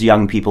think there's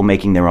young people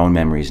making their own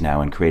memories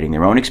now and creating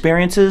their own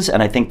experiences,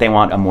 and I think they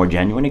want a more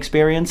genuine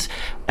experience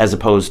as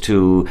opposed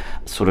to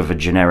sort of a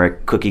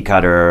generic cookie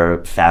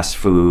cutter, fast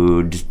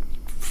food,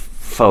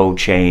 faux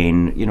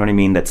chain, you know what I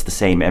mean? That's the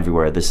same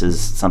everywhere. This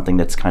is something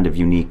that's kind of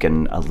unique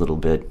and a little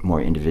bit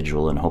more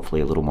individual and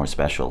hopefully a little more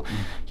special,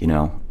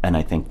 And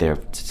I think they're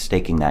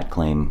staking that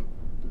claim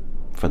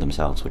for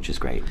themselves, which is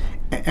great.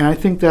 And I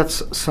think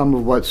that's some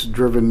of what's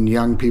driven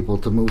young people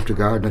to move to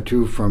Gardner,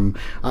 too, from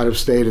out of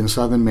state in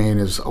southern Maine,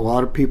 is a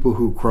lot of people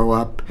who grow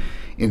up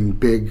in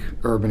big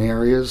urban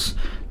areas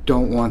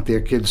don't want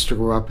their kids to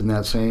grow up in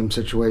that same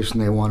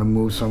situation. They want to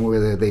move somewhere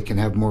that they can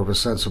have more of a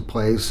sense of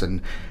place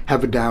and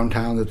have a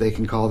downtown that they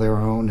can call their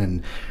own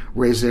and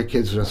raise their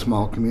kids in a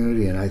small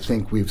community. And I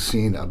think we've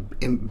seen a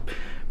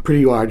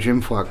pretty large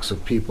influx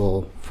of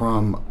people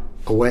from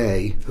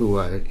away who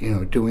are,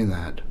 doing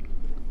that.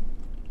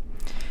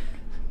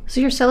 So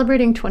you're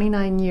celebrating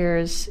 29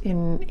 years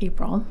in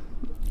April,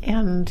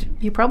 and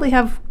you probably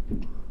have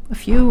a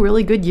few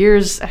really good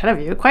years ahead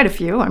of you. Quite a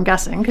few, I'm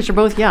guessing, because you're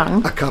both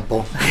young. A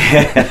couple.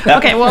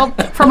 Okay, well,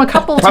 from a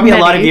couple to Probably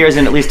many. a lot of years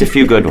and at least a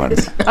few good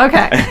ones.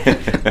 Okay.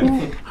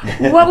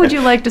 What would you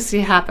like to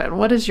see happen?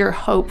 What is your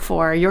hope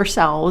for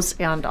yourselves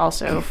and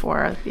also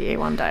for the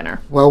A1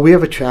 Diner? Well, we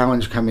have a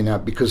challenge coming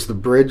up because the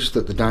bridge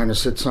that the diner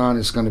sits on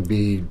is going to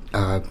be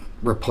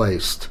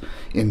replaced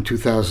in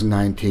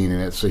 2019,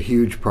 and it's a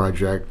huge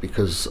project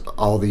because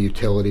all the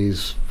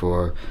utilities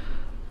for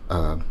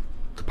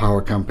the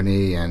power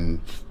company and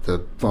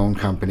the phone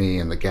company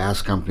and the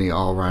gas company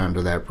all run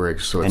under that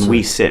bridge. So And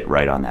we sit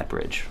right on that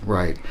bridge.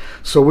 Right.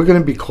 So we're going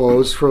to be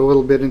closed for a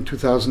little bit in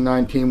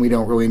 2019. We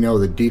don't really know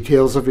the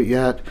details of it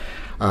yet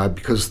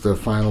because the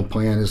final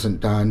plan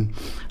isn't done.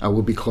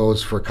 We'll be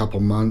closed for a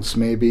couple months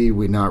maybe.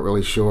 We're not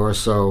really sure.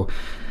 So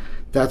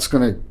that's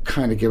going to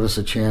kind of give us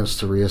a chance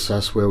to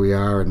reassess where we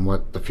are and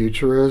what the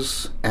future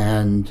is.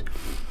 And,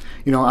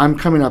 I'm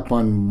coming up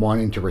on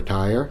wanting to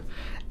retire.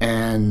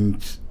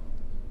 And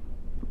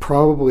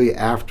probably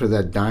after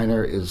that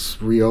diner is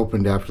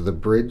reopened, after the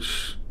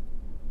bridge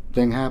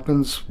thing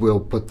happens, we'll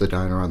put the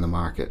diner on the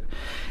market.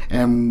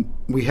 And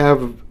we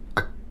have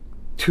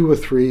 2 or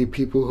 3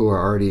 people who are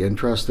already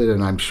interested,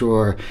 and I'm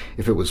sure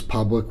if it was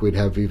public, we'd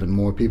have even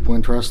more people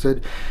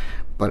interested.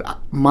 But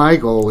my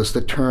goal is to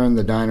turn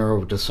the diner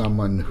over to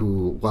someone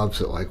who loves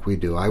it like we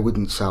do. I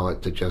wouldn't sell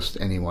it to just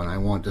anyone. I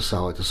want to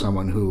sell it to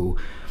someone who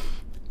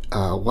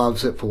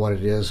loves it for what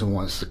it is and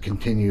wants to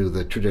continue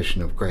the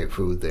tradition of great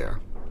food there.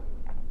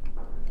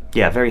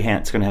 Yeah,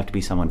 it's going to have to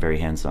be someone very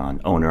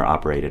hands-on,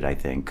 owner-operated, I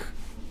think.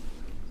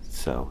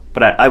 So,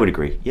 but I would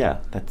agree. Yeah,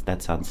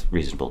 that sounds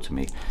reasonable to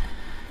me.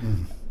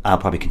 Mm. I'll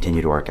probably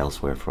continue to work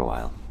elsewhere for a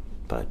while,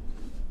 but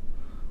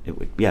it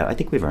would. Yeah, I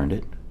think we've earned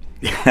it.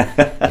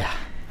 Yeah.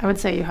 I would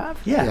say you have.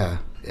 Yeah.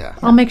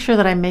 I'll make sure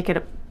that I make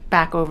it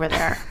back over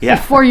there yeah.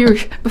 before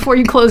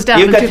you close down.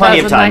 You've got plenty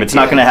of time. It's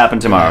not going to happen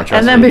tomorrow. Trust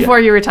and then me. before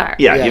you retire.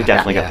 Yeah, you've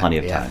definitely got plenty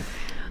of time.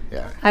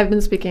 Yeah. I've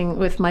been speaking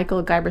with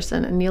Michael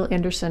Giberson and Neil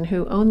Anderson,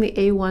 who own the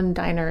A1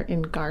 Diner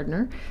in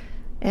Gardner,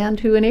 and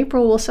who in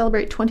April will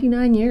celebrate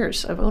 29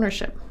 years of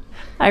ownership.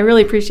 I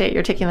really appreciate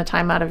your taking the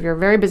time out of your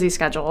very busy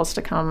schedules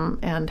to come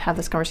and have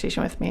this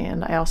conversation with me.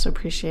 And I also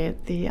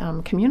appreciate the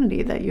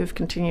community that you've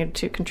continued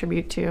to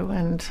contribute to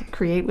and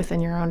create within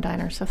your own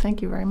diner. So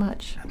thank you very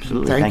much.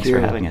 Absolutely. Thank Thanks you.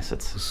 for having us.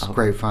 It's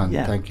great fun.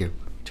 Yeah. Thank you.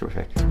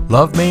 Terrific.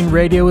 Love Maine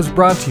Radio is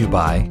brought to you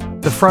by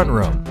The Front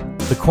Room,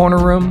 The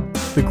Corner Room,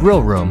 The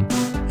Grill Room,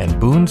 and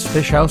Boone's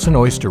Fish House and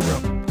Oyster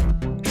Room.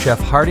 Chef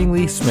Harding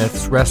Lee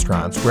Smith's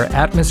restaurants where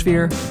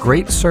atmosphere,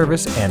 great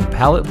service, and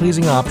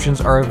palate-pleasing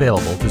options are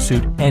available to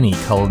suit any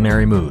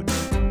culinary mood.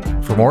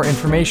 For more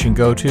information,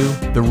 go to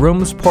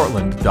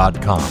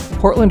theroomsportland.com.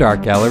 Portland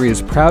Art Gallery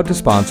is proud to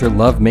sponsor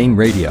Love Maine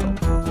Radio.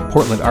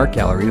 Portland Art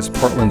Gallery is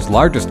Portland's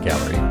largest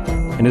gallery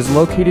and is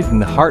located in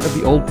the heart of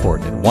the Old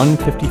Port at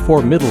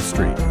 154 Middle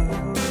Street.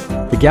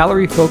 The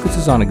gallery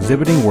focuses on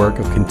exhibiting work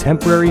of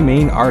contemporary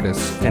Maine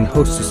artists and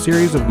hosts a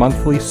series of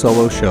monthly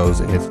solo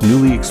shows in its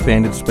newly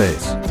expanded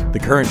space. The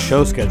current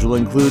show schedule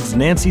includes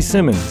Nancy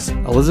Simmons,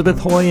 Elizabeth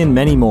Hoy, and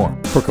many more.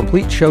 For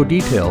complete show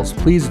details,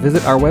 please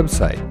visit our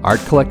website,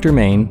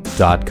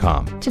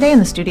 artcollectormaine.com. Today in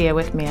the studio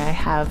with me, I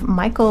have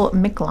Michael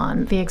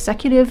Micklon, the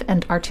Executive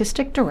and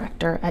Artistic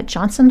Director at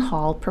Johnson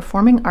Hall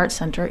Performing Arts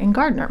Center in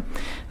Gardner,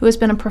 who has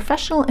been a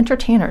professional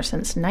entertainer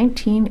since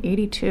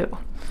 1982.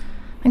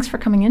 Thanks for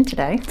coming in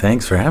today.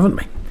 Thanks for having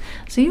me.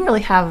 So you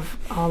really have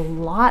a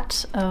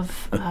lot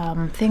of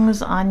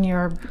things on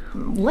your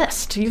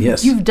list.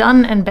 Yes. You've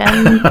done and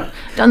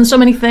done so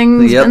many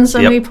things, Yep, been so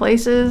yep. many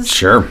places.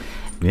 Sure.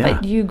 Yeah.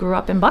 But you grew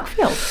up in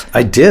Buckfield.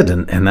 I did,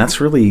 and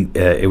that's really,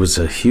 it was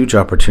a huge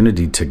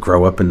opportunity to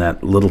grow up in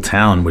that little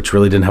town, which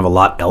really didn't have a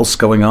lot else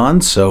going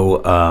on.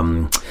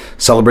 So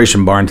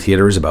Celebration Barn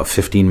Theater is about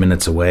 15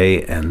 minutes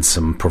away, and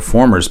some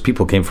performers,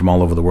 people came from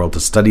all over the world to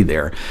study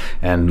there.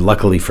 And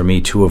luckily for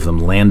me, 2 of them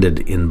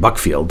landed in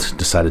Buckfield,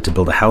 decided to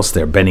build a house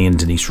there, Benny and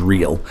Denise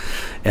Reel.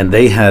 And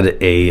they had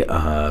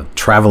a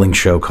traveling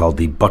show called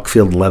the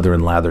Buckfield Leather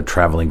and Lather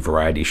Traveling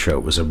Variety Show.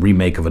 It was a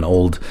remake of an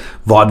old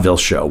vaudeville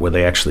show where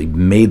they actually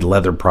made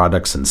leather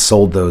products and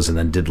sold those and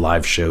then did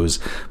live shows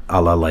a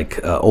la like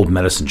old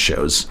medicine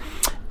shows.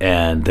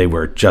 And they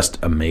were just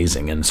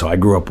amazing. And so I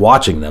grew up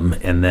watching them.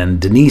 And then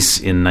Denise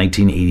in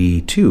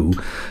 1982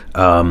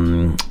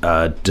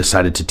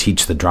 decided to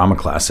teach the drama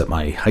class at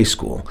my high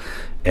school.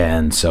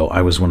 And so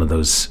I was one of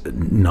those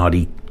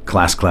naughty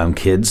class clown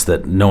kids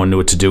that no one knew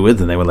what to do with,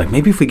 and they were like,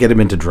 maybe if we get him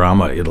into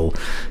drama, it'll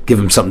give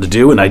him something to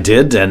do, and I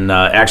did. And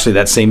actually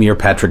that same year,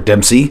 Patrick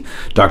Dempsey,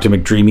 Dr.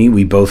 McDreamy,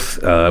 we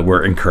both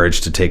were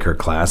encouraged to take her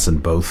class,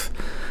 and both,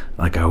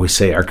 like I always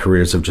say, our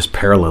careers have just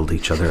paralleled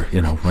each other,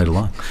 right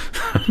along.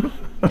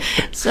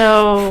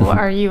 So,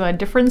 are you a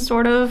different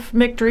sort of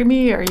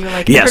McDreamy? Are you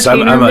like yes,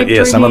 I'm a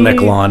McDreamy?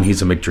 Micklon.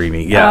 He's a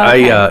McDreamy.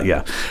 Yeah,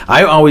 okay.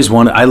 I always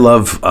wanted. I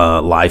love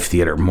live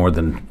theater more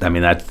than. I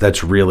mean,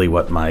 that's really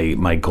what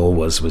my goal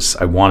was.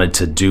 I wanted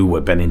to do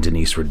what Ben and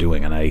Denise were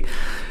doing, and I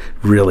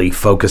really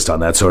focused on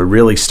that. So I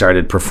really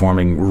started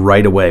performing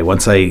right away.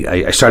 Once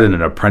I started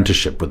an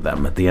apprenticeship with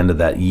them. At the end of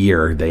that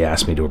year, they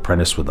asked me to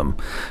apprentice with them.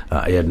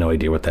 I had no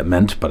idea what that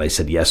meant, but I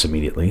said yes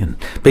immediately. And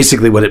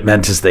basically what it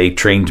meant is they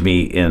trained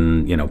me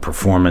in,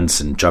 performance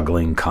and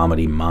juggling,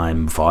 comedy,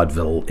 mime,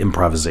 vaudeville,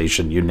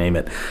 improvisation, you name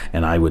it.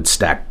 And I would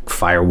stack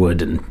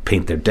firewood and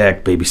paint their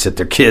deck, babysit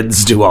their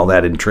kids, do all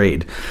that in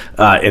trade.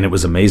 And it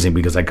was amazing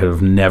because I could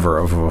have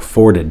never have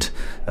afforded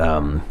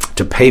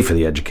to pay for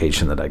the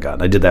education that I got.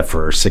 And I did that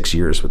for 6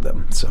 years with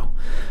them, so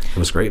it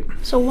was great.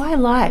 So why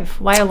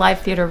live? Why a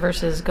live theater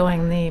versus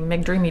going the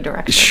McDreamy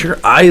direction? Sure,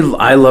 I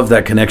love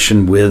that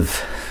connection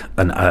with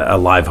a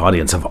live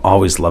audience. I've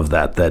always loved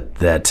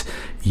that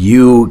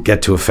you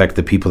get to affect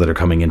the people that are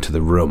coming into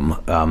the room.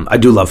 I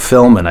do love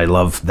film and I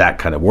love that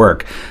kind of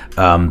work,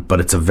 but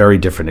it's a very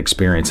different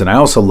experience. And I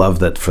also love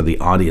that for the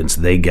audience,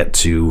 they get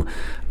to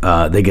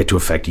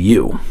affect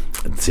you.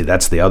 See,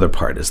 that's the other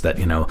part, is that,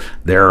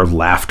 their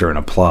laughter and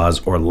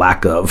applause, or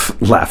lack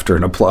of laughter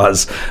and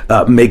applause,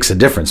 makes a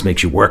difference,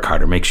 makes you work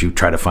harder, makes you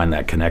try to find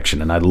that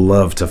connection. And I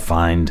love to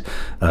find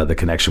the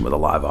connection with a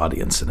live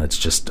audience. And it's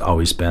just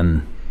always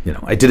been,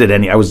 I did it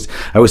I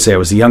would say I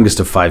was the youngest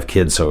of 5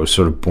 kids, so I was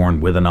sort of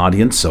born with an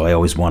audience. So I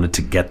always wanted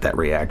to get that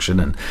reaction,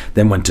 and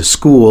then went to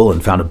school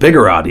and found a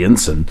bigger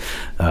audience. And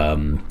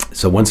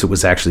so once it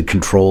was actually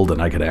controlled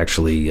and I could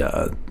actually,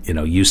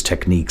 use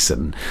techniques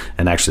and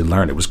actually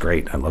learn, it was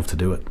great. I love to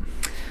do it.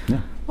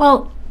 Yeah.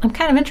 Well, I'm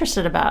kind of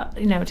interested about,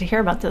 to hear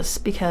about this,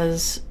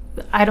 because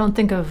I don't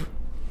think of,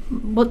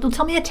 well,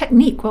 tell me a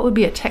technique. What would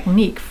be a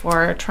technique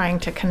for trying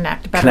to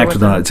connect better with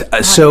an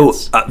audience? So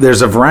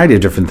there's a variety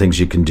of different things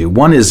you can do.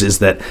 One is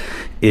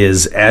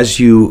as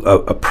you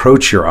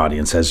approach your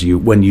audience,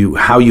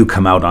 how you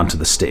come out onto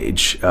the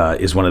stage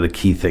is one of the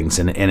key things,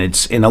 and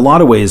it's in a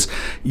lot of ways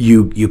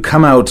you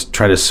come out,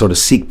 try to sort of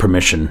seek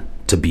permission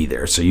to be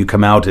there. So you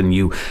come out and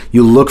you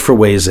look for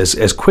ways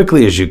as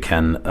quickly as you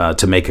can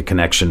to make a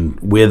connection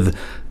with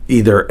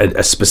either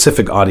a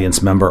specific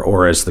audience member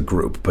or as the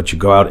group. But you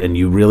go out and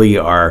you really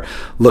are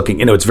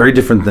looking, it's very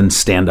different than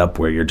stand-up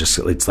where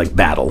it's like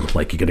battle,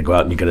 like you got to go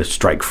out and you got to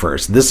strike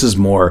first. This is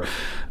more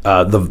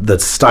the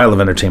style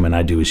of entertainment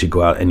I do is you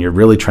go out and you're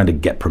really trying to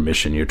get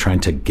permission. You're trying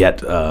to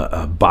get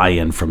a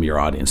buy-in from your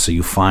audience. So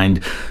you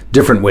find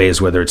different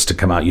ways, whether it's to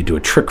come out, you do a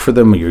trick for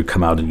them, or you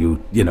come out and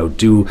you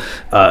do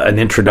an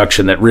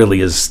introduction that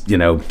really is,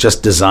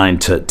 just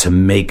designed to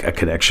make a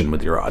connection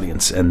with your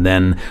audience. And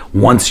then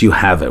once you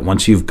have it,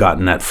 once you've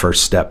gotten that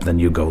first step, then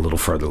you go a little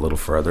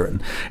further.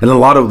 And a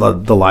lot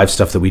of the live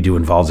stuff that we do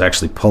involves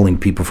actually pulling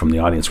people from the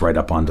audience right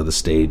up onto the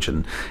stage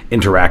and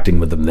interacting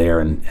with them there.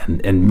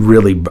 And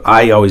really,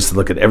 I always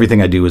look at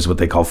everything I do as what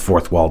they call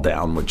fourth wall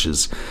down, which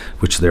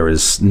there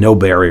is no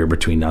barrier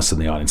between us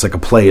and the audience. Like a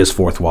play is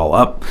fourth wall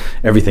up,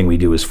 everything we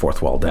do is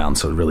fourth wall down.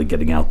 So really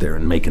getting out there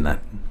and making that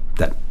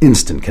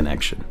instant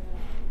connection.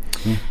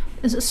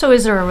 So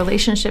is there a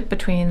relationship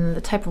between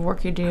the type of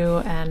work you do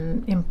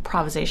and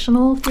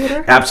improvisational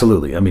theater?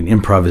 Absolutely. I mean,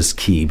 improv is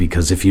key,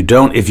 because if you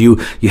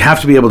have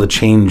to be able to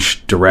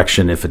change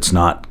direction if it's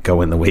not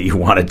going the way you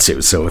want it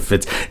to. So if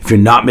you're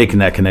not making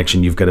that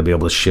connection, you've got to be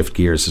able to shift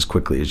gears as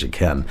quickly as you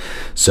can.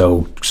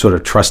 So sort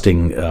of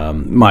trusting,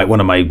 one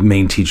of my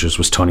main teachers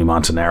was Tony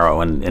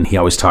Montanaro, and he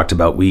always talked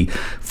about,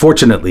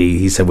 fortunately,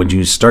 he said, when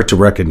you start to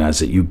recognize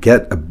that you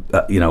get,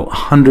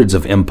 hundreds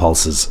of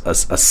impulses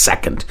a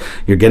second,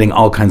 you're getting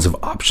all kinds of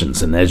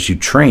options, and as you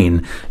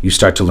train, you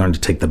start to learn to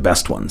take the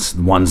best ones.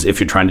 If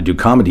you're trying to do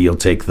comedy, you'll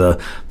take the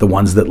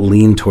ones that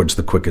lean towards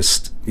the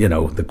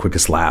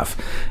quickest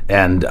laugh.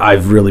 And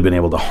I've really been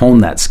able to hone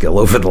that skill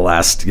over the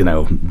last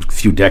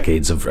few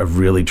decades of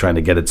really trying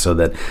to get it so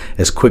that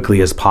as quickly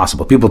as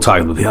possible. People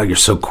talk about, you're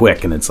so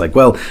quick, and it's like,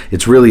 well,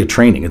 it's really a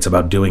training. It's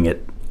about doing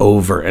it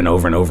over and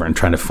over and over and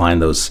trying to find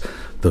those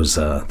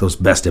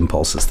best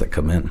impulses that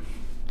come in.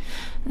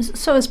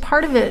 So is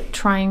part of it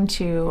trying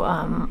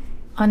to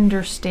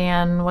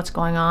understand what's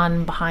going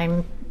on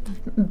behind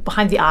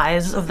the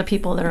eyes of the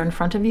people that are in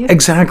front of you?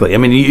 Exactly. I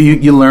mean,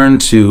 you learn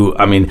to,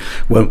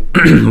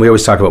 when we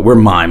always talk about, we're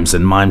mimes,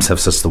 and mimes have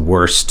such the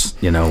worst,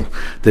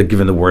 they're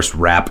given the worst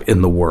rap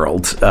in the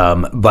world.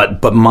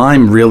 But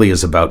mime really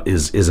is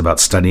about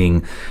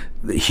studying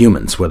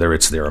humans, whether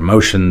it's their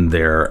emotion,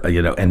 their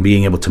and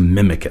being able to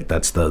mimic it.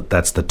 That's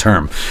the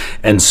term.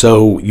 And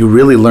so you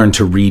really learn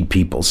to read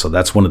people. So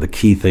that's one of the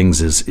key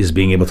things is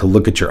being able to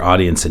look at your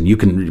audience,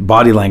 and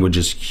body language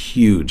is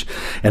huge.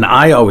 And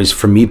I always,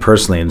 for me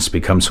personally, and it's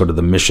become sort of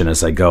the mission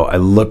as I go, I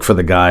look for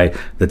the guy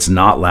that's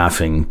not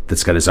laughing,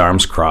 that's got his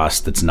arms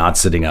crossed, that's not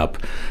sitting up.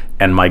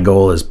 And my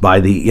goal is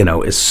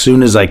as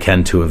soon as I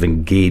can to have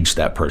engaged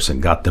that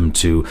person, got them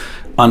to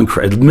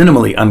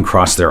minimally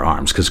uncross their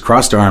arms, because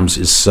crossed arms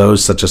is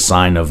such a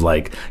sign of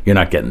like, you're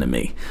not getting to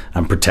me,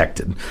 I'm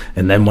protected.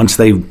 And then once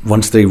they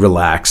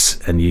relax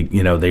and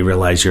they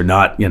realize you're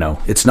not,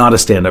 it's not a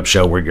stand-up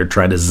show where you're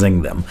trying to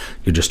zing them,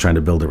 you're just trying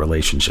to build a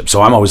relationship.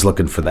 So I'm always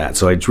looking for that.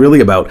 So it's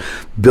really about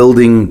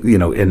building,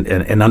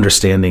 and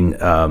understanding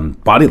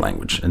body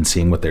language and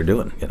seeing what they're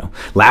doing.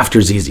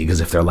 Laughter's easy,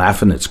 because if they're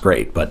laughing, it's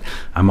great, but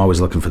I'm always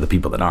looking for the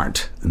people that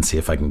aren't and see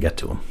if I can get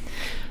to them.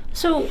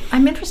 So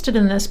I'm interested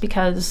in this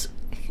because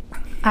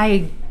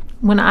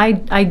when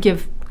I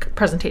give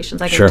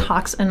presentations, I give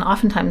talks, and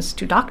oftentimes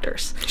to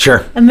doctors.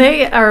 Sure. And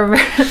they're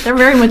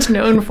very much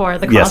known for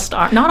the crossed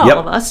arms. Not all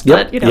of us,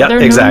 but they're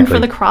known for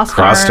the crossed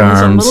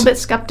arms. A little bit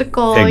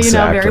skeptical,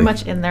 very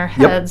much in their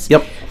heads.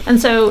 Yep. And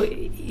so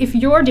if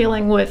you're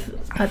dealing with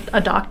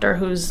a doctor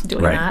who's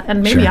doing that,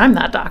 and maybe I'm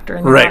that doctor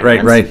in the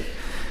audience, right.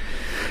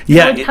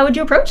 Yeah. How would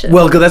you approach it?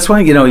 Well, that's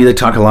why they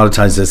talk a lot of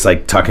times. It's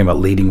like talking about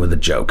leading with a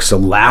joke. So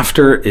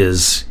laughter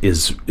is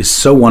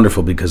so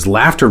wonderful, because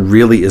laughter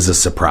really is a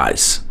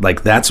surprise.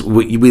 Like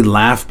we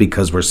laugh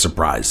because we're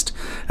surprised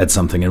at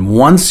something, and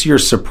once you're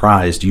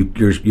surprised,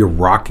 you're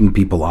rocking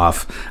people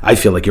off. I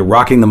feel like you're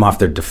rocking them off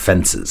their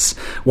defenses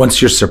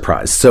once you're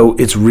surprised. So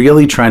it's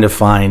really trying to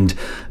find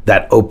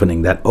that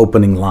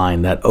opening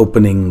line, that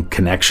opening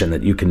connection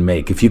that you can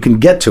make. If you can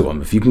get to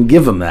them, if you can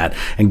give them that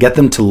and get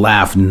them to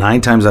laugh,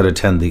 9 times out of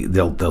 10, they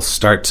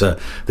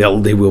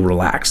will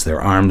relax.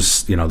 Their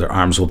arms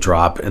will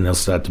drop, and they'll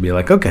start to be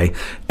like, okay.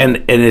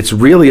 And it's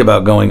really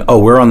about going, oh,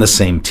 we're on the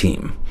same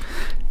team.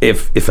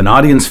 If an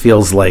audience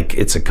feels like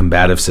it's a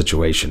combative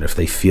situation, if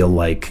they feel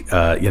like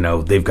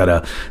they've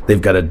got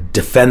to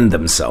defend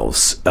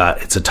themselves,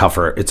 it's a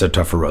tougher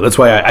road. That's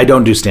why I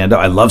don't do stand up.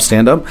 I love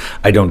stand up.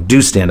 I don't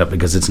do stand up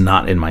because it's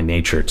not in my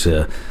nature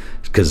to.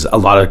 Because a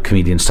lot of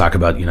comedians talk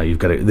about, you've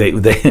got to.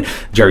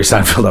 Jerry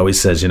Seinfeld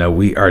always says,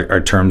 our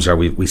terms are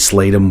we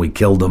slayed them, we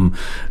killed them,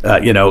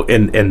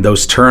 and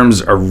those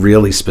terms are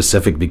really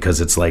specific,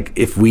 because it's like,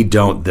 if we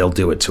don't, they'll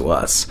do it to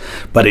us.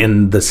 But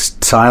in the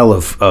style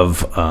of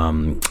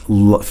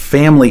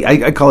family,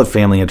 I call it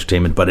family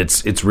entertainment, but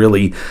it's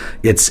really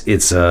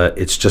it's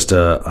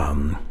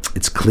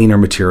cleaner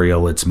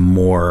material. It's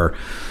more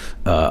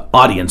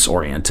audience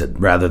oriented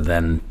rather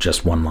than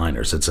just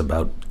one-liners. It's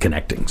about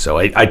connecting. So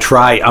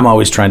I'm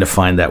always trying to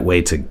find that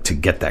way to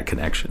get that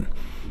connection.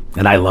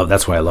 And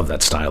that's why I love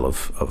that style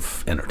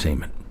of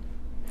entertainment.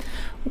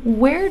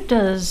 Where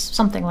does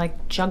something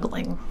like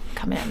juggling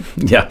come in?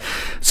 Yeah.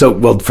 So,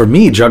 well, for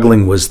me,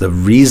 juggling was the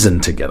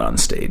reason to get on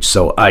stage.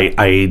 So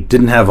I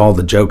didn't have all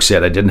the jokes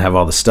yet. I didn't have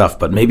all the stuff,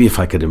 but maybe if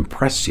I could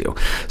impress you.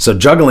 So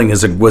juggling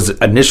was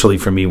initially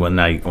for me when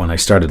I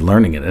started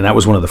learning it. And that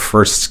was one of the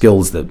first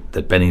skills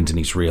that Benny and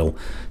Denise Reel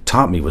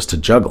taught me, was to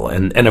juggle.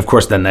 And of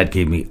course, then that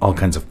gave me all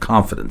kinds of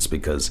confidence,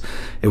 because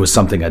it was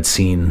something I'd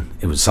seen.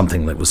 It was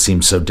something that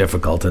seemed so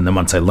difficult. And then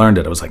once I learned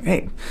it, I was like,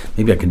 hey,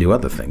 maybe I can do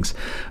other things.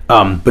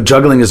 But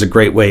juggling is a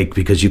great way,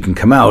 because you can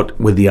come out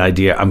with the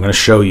idea, I'm going to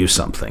show you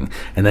something.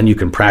 And then you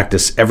can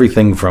practice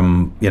everything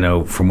from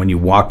when you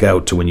walk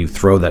out to when you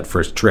throw that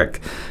first trick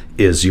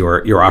is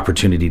your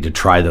opportunity to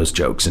try those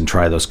jokes and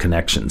try those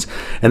connections.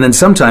 And then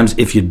sometimes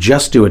if you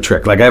just do a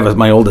trick, like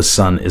my oldest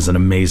son is an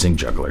amazing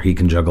juggler. He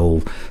can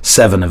juggle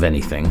 7 of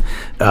anything,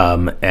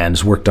 and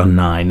has worked on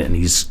 9, and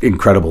he's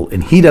incredible.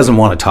 And he doesn't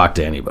want to talk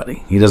to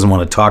anybody. He doesn't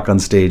want to talk on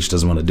stage,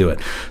 doesn't want to do it.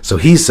 So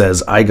he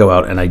says, I go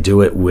out and I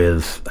do it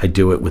with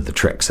the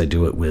tricks. I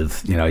do it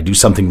with, I do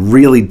something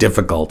really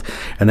difficult,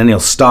 and then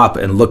he'll stop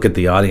and look at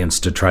the audience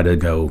to try to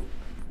go,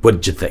 what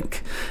did you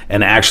think?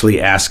 And actually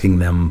asking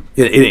them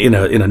in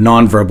a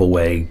nonverbal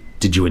way,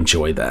 did you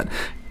enjoy that?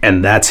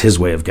 And that's his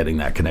way of getting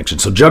that connection.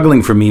 So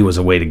juggling for me was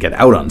a way to get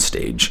out on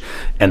stage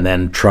and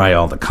then try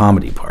all the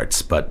comedy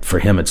parts. But for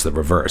him, it's the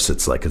reverse.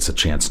 It's like it's a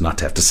chance not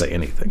to have to say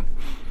anything.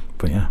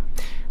 But yeah.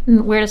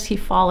 Where does he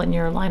fall in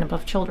your lineup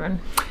of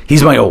children?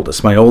 He's my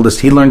oldest.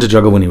 He learned to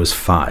juggle when he was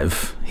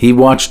 5. He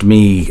watched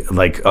me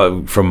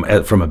from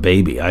a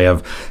baby. I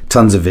have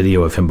tons of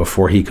video of him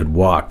before he could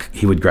walk.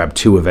 He would grab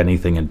 2 of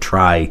anything and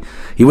try.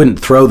 He wouldn't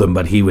throw them,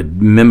 but he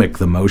would mimic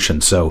the motion.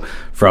 So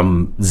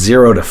from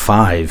 0 to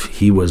 5,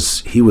 he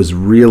was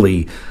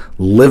really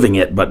living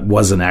it, but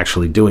wasn't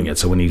actually doing it.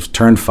 So when he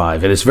turned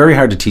 5, and it's very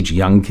hard to teach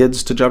young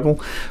kids to juggle,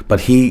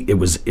 but it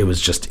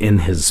was just in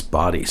his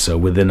body. So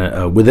within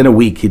a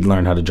week, he'd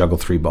learned how to juggle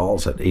 3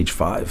 balls at age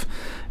 5,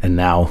 and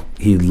now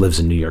he lives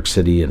in New York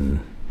City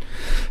and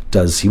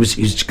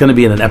he's going to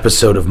be in an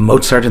episode of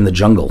Mozart in the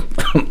Jungle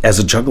as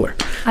a juggler.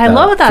 I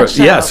love that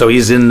show. Yeah, so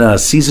he's in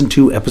season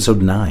 2,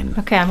 episode 9.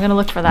 Okay, I'm going to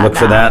look for that. Look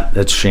for that.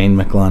 That's Shane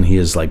McClellan. He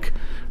is like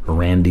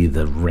Randy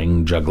the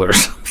Ring Juggler or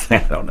something.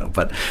 I don't know,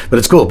 but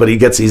it's cool. But he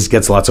gets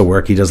lots of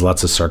work. He does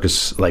lots of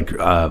circus, like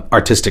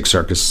artistic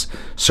circus,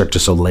 Cirque du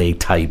Soleil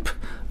type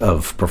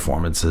of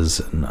performances,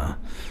 and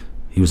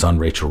he was on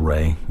Rachel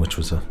Ray, which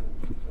was a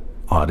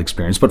odd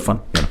experience, but fun.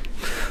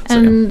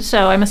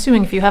 So I'm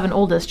assuming if you have an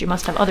oldest, you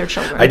must have other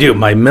children. I do.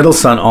 My middle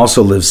son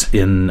also lives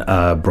in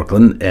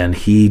Brooklyn, and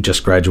he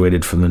just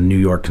graduated from the New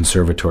York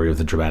Conservatory of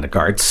the Dramatic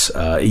Arts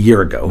a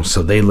year ago.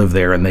 So they live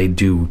there, and they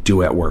do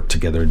duet work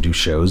together and do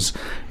shows.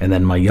 And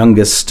then my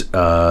youngest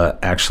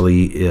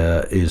actually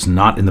is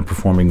not in the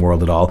performing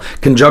world at all.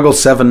 Can juggle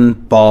 7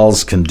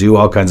 balls, can do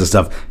all kinds of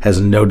stuff, has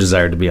no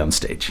desire to be on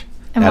stage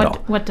at all.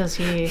 What does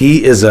he?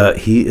 He is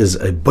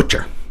a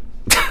butcher.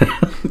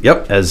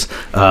 Yep, as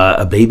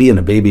a baby and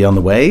a baby on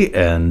the way,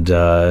 and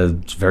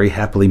very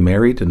happily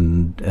married,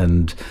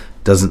 and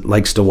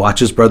likes to watch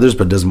his brothers,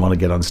 but doesn't want to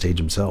get on stage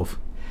himself.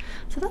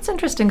 So that's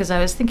interesting, because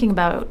I was thinking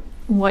about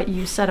what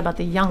you said about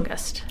the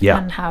youngest, yeah,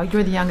 and how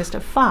you're the youngest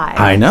of 5.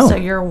 I know. So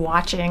you're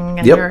watching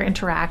and yep, you're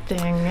interacting,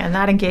 and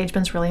that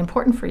engagement's really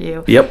important for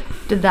you. Yep.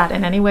 Did that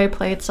in any way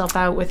play itself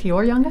out with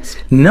your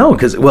youngest? No,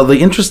 because the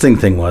interesting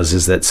thing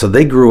is that so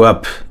they grew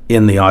up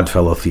in the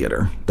Oddfellow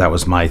Theater. That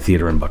was my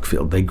theater in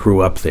Buckfield. They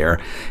grew up there.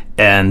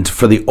 And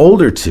for the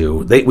older 2,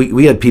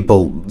 we had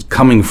people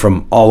coming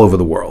from all over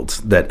the world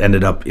that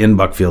ended up in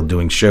Buckfield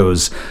doing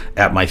shows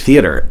at my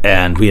theater.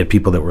 And we had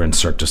people that were in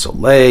Cirque du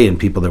Soleil and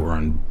people that were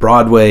on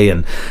Broadway.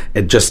 And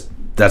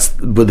that's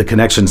with the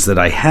connections that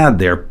I had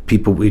there,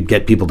 we'd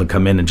get people to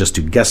come in and just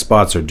do guest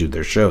spots or do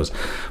their shows.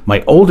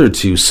 My older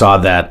 2 saw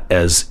that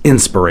as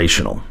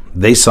inspirational.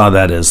 They saw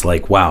that as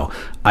like, wow,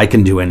 I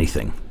can do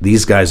anything.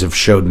 These guys have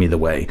showed me the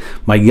way.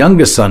 My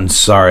youngest son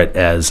saw it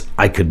as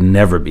I could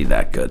never be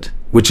that good,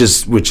 which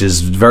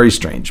is very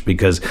strange,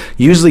 because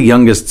usually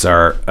youngest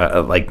are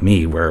like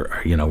me,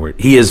 where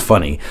he is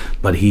funny,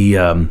 but he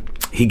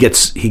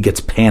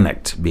gets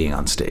panicked being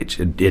on stage.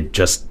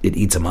 It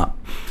eats him up.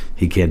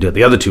 He can't do it.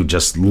 The other 2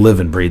 just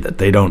live and breathe it.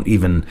 They don't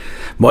even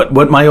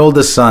what my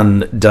oldest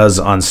son does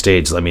on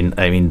stage. I mean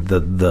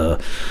the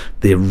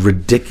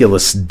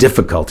ridiculous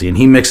difficulty, and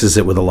he mixes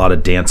it with a lot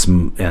of dance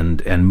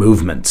and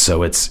movement.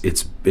 So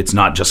it's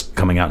not just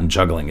coming out and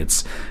juggling.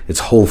 It's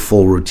whole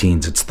full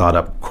routines. It's thought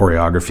up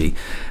choreography.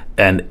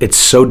 And it's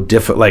so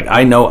difficult. Like,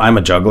 I know I'm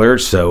a juggler,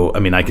 so,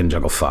 I can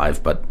juggle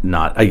 5, but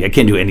I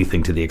can't do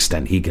anything to the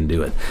extent he can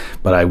do it.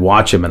 But I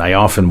watch him, and I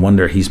often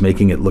wonder, he's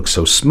making it look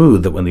so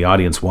smooth that when the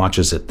audience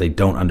watches it, they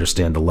don't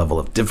understand the level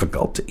of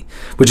difficulty,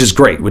 which is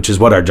great, which is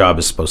what our job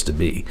is supposed to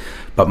be.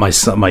 But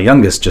my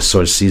youngest just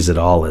sort of sees it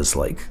all as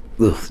like,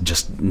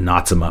 just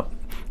knots him up.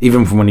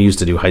 Even from when he used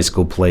to do high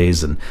school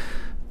plays, and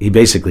he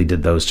basically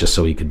did those just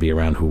so he could be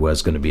around who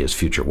was going to be his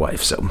future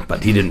wife. So,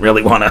 but he didn't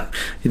really want to.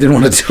 He didn't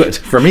want to do it.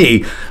 For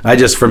me, I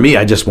just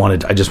wanted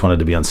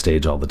to be on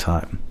stage all the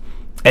time.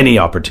 Any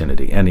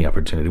opportunity.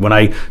 When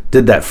I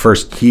did that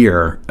first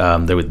year,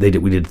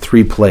 we did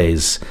 3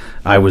 plays.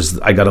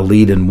 I got a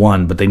lead in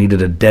one, but they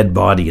needed a dead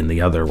body in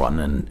the other one,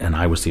 and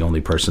I was the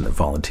only person that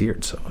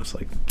volunteered. So I was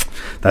like,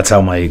 that's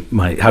how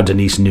how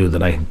Denise knew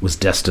that I was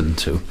destined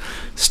to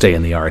stay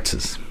in the arts.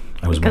 Is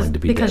I was willing to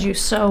be because dead. you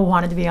so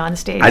wanted to be on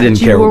stage. I didn't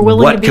care you were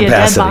willing what to be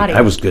capacity. A dead body.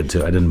 I was good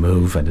too. I didn't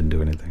move. I didn't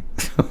do anything.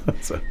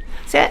 So.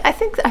 See, I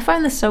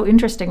find this so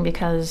interesting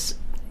because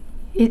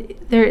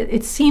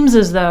it seems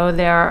as though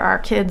there are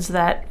kids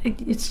that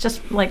it's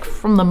just like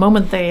from the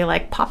moment they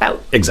like pop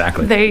out.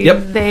 Exactly.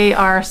 They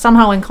are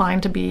somehow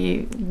inclined to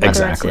be, whether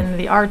Exactly. it's in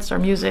the arts or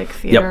music,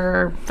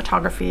 theater,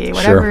 photography,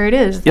 whatever it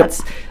is.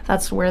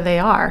 That's where they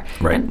are.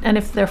 Right. And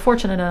if they're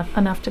fortunate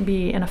enough to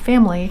be in a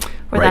family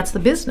where Right. that's the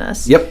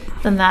business,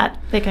 then that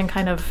they can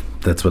kind of.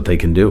 That's what they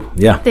can do.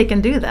 Yeah. They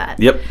can do that.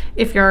 Yep.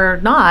 If you're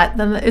not,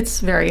 then it's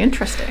very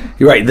interesting.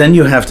 You're right. Then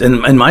you have to,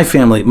 and my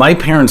family, my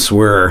parents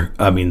were,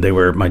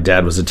 my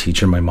dad was a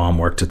teacher, my mom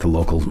worked at the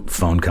local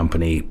phone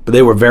company, but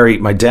they were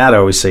my dad, I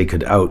always say,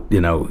 could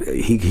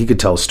he could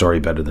tell a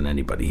story better than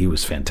anybody. He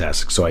was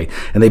fantastic.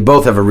 And they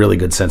both have a really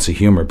good sense of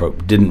humor,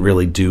 but didn't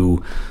really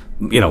do,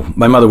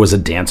 my mother was a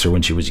dancer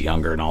when she was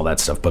younger and all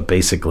that stuff, but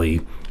basically,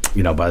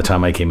 by the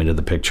time I came into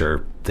the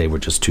picture, they were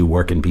just 2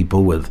 working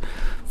people with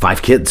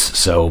 5 kids.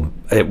 So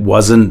it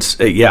wasn't,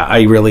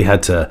 I really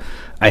had to,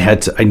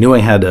 I knew I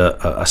had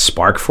a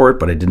spark for it,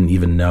 but I didn't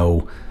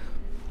know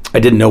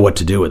what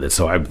to do with it.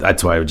 So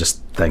that's why I would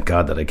just thank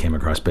God that I came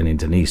across Benny and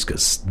Denise,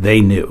 because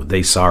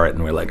they saw it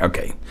and were like,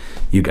 okay,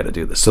 you got to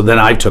do this. So then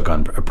I took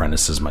on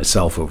apprentices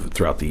myself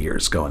throughout the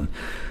years going,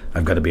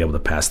 I've got to be able to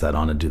pass that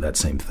on and do that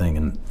same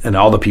thing. And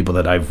all the people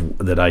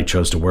that I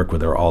chose to work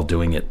with are all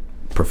doing it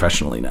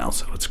professionally now.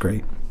 So it's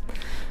great.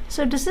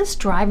 So does this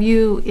drive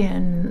you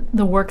in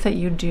the work that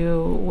you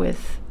do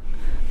with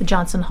the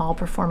Johnson Hall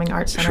Performing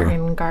Arts Center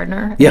in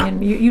Gardner? Yeah.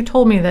 And you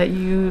told me that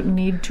you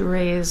need to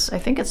raise, I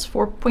think it's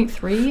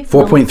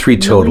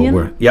 4.3 total.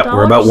 million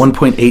We're about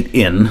 1.8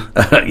 in.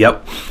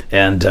 Yep.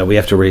 And we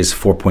have to raise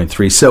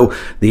 4.3. So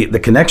the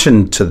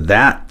connection to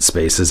that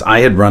space is I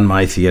had run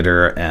my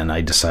theater and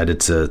I decided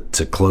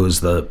to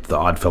close the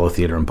Oddfellow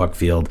Theater in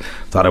Buckfield.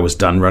 Thought I was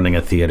done running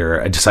a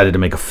theater. I decided to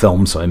make a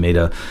film, so I made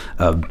a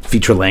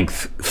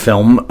feature-length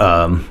film,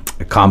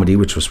 a comedy,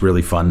 which was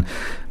really fun.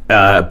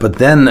 But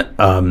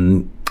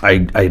then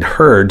I'd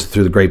heard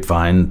through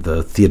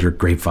the theater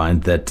grapevine,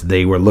 that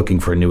they were looking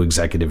for a new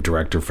executive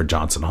director for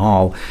Johnson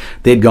Hall.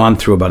 They'd gone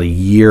through about a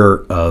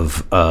year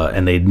of,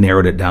 and they'd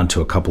narrowed it down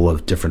to a couple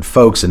of different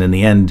folks. And in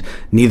the end,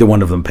 neither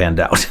one of them panned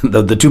out.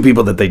 the 2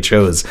 people that they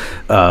chose,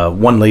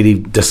 one lady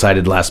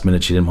decided last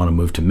minute she didn't want to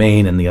move to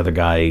Maine, and the other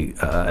guy,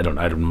 I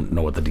don't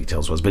know what the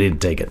details was, but he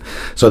didn't take it.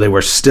 So they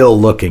were still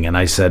looking, and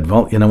I said,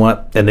 well, you know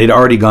what? And they'd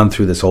already gone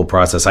through this whole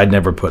process. I'd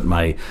never put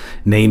my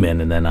name in,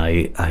 and then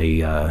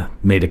I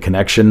made a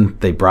connection.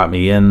 They brought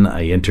me in,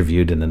 I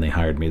interviewed, and then they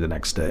hired me the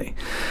next day.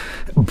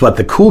 But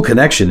the cool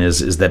connection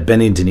is that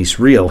Benny and Denise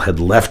Reel had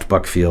left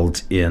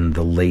Buckfield in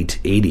the late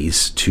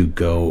 80s to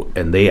go,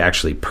 and they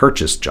actually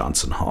purchased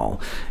Johnson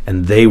Hall.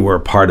 And they were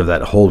part of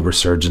that whole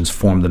resurgence,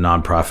 formed the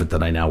nonprofit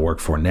that I now work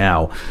for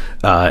now.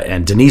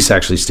 And Denise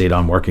actually stayed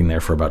on working there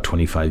for about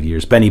 25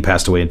 years. Benny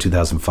passed away in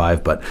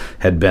 2005, but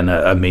had been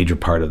a major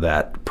part of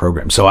that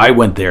program. So I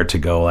went there to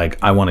go,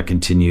 I want to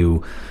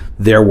continue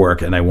their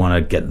work, and I want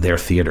to get their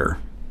theater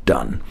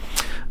done.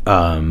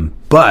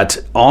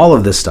 But all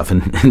of this stuff,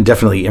 and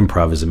definitely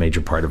improv is a major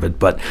part of it,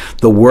 but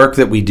the work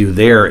that we do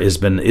there is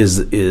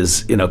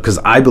because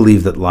I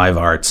believe that live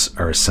arts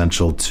are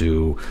essential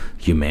to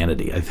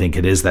humanity. I think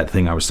it is that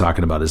thing I was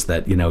talking about, is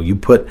that,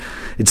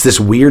 it's this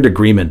weird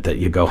agreement that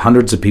you go,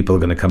 hundreds of people are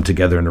going to come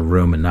together in a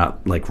room and not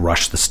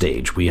rush the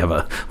stage. We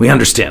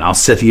understand. I'll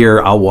sit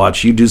here, I'll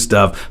watch, you do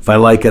stuff. If I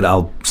like it,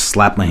 I'll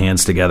slap my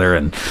hands together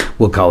and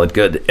we'll call it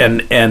good.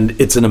 And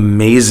it's an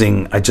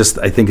amazing, I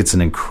think it's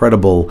an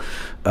incredible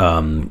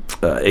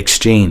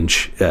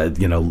exchange,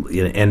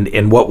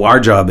 and what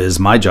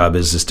my job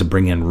is to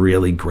bring in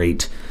really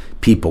great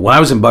people. When I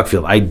was in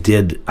Buckfield,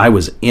 I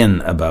was in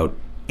about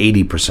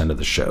 80% of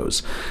the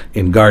shows.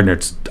 In Gardner,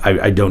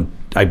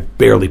 I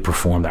barely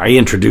perform there. I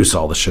introduce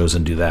all the shows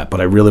and do that,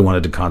 but I really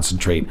wanted to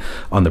concentrate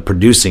on the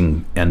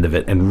producing end of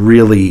it. And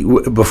really,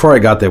 before I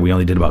got there, we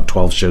only did about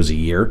 12 shows a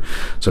year.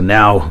 So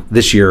now,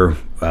 this year,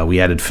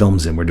 we added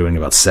films in. We're doing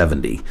about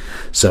 70.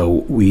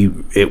 So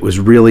it was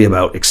really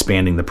about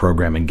expanding the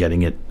program and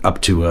getting it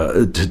up to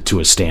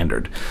a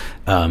standard.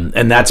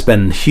 And that's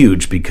been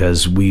huge,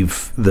 because we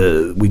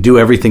do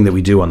everything that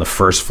we do on the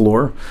first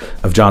floor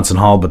of Johnson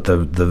Hall, but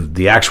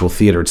the actual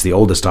theater, it's the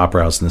oldest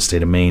opera house in the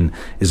state of Maine,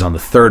 is on the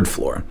 3rd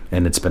floor,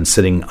 and it's been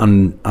sitting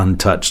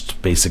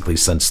untouched basically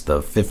since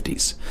the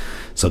 50s.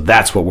 So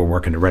that's what we're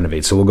working to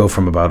renovate. So we'll go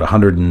from about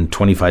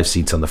 125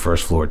 seats on the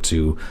first floor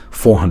to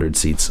 400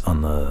 seats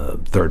on the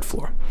 3rd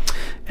floor.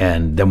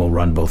 And then we'll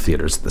run both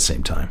theaters at the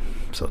same time.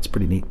 So it's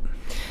pretty neat.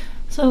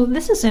 So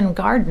this is in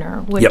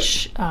Gardner,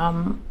 which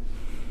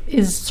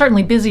is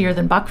certainly busier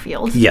than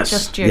Buckfield. Yes.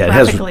 Just Yeah,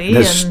 geographically. it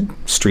has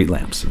street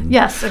lamps. And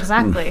yes,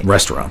 exactly.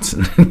 Restaurants.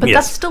 But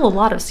yes. that's still a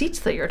lot of seats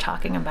that you're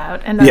talking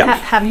about. And Yeah.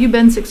 have you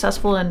been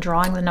successful in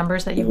drawing the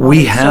numbers that you've We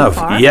wanted have, so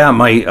far?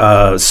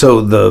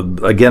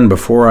 yeah. Again,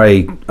 before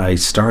I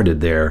started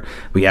there,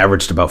 we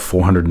averaged about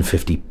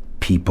 450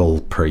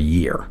 people per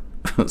year.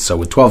 So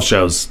with 12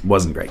 shows,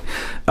 wasn't great.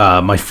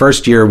 My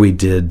first year, we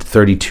did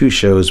 32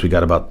 shows. We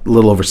got about a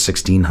little over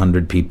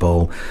 1,600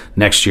 people.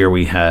 Next year,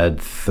 we had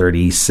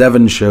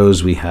 37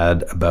 shows. We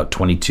had about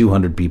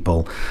 2,200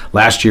 people.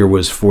 Last year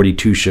was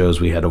 42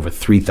 shows. We had over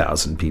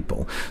 3,000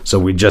 people. So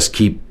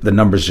the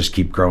numbers just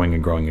keep growing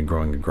and growing and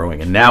growing and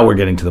growing. And now we're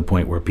getting to the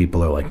point where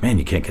people are like, man,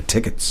 you can't get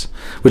tickets,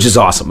 which is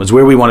awesome. It's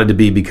where we wanted to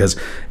be, because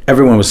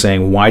everyone was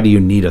saying, why do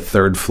you need a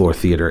third floor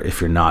theater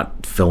if you're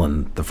not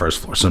filling the first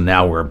floor? So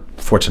now we're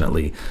fortunately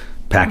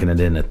packing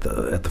it in at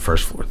the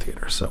first floor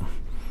theater. So,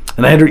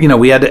 and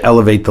we had to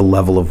elevate the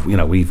level of,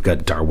 we've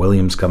got Dar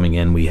Williams coming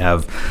in. We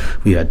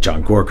had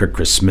John Gorka,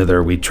 Chris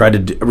Smither. We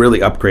tried to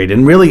really upgrade.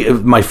 And really,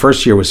 my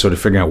first year was sort of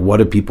figuring out, what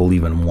do people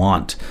even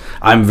want?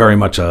 I'm very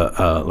much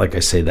like I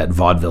say, that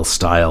vaudeville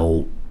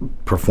style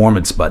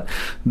performance, but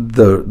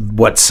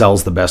what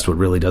sells the best, what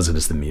really does it,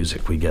 is the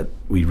music.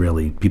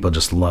 People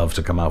just love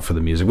to come out for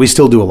the music. We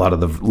still do a lot of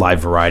the live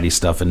variety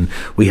stuff, and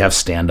we have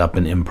stand up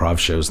and improv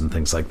shows and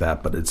things like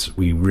that, but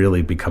we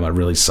really become a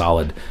really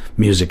solid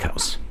music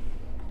house.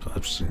 So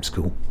that seems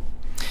cool.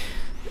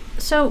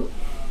 So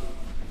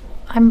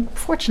I'm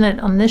fortunate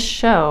on this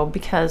show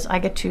because I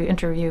get to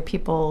interview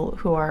people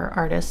who are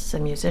artists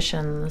and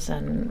musicians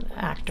and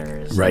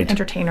actors Right. and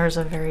entertainers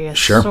of various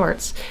Sure.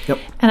 sorts. Yep.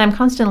 And I'm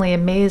constantly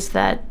amazed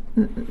that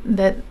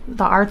the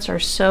arts are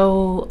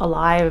so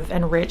alive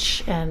and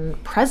rich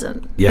and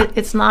present. Yeah.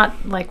 It's not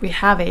like we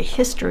have a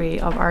history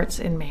of arts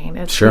in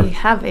Maine. Sure. We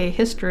have a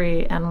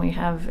history, and we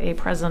have a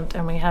present,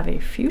 and we have a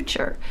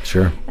future.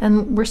 Sure.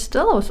 And we're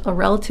still a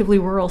relatively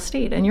rural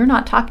state. And you're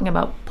not talking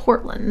about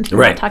Portland. You're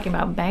Right. not talking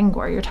about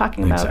Bangor. You're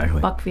talking about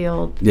Exactly.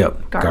 Buckfield,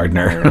 Yep,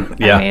 Gardner.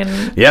 yeah, I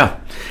mean, yeah.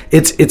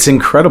 It's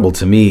incredible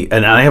to me,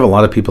 and I have a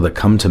lot of people that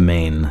come to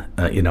Maine,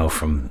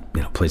 from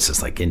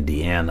places like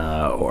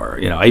Indiana, or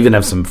I even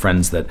have some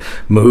friends that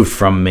moved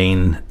from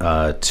Maine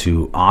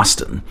to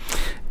Austin.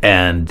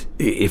 And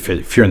if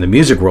you're in the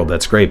music world,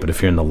 that's great. But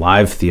if you're in the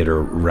live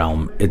theater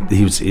realm,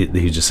 he was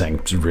just saying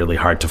it's really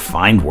hard to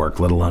find work,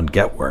 let alone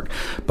get work.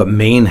 But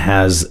Maine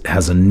has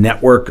a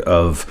network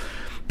of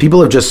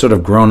people have just sort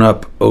of grown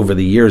up over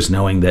the years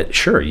knowing that,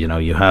 sure,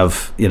 you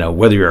have,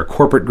 whether you're a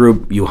corporate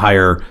group, you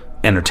hire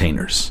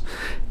entertainers.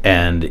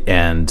 And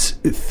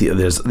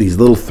there's these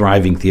little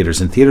thriving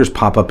theaters, and theaters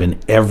pop up in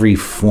every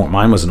form.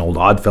 Mine was an old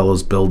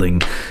Oddfellows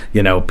building.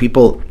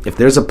 People, if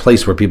there's a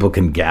place where people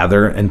can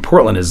gather, and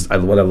Portland is,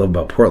 what I love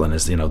about Portland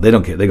is, they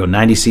don't care. They go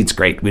 90 seats,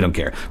 great, we don't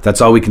care. If that's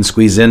all we can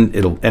squeeze in,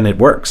 it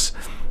works.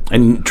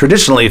 And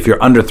traditionally, if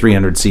you're under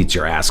 300 seats,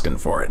 you're asking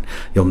for it.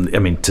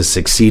 To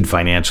succeed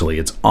financially,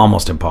 it's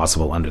almost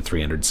impossible under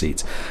 300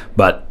 seats.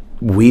 But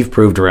we've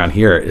proved around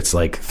here, it's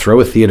like throw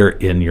a theater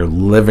in your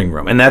living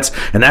room, and that's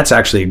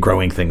actually a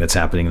growing thing that's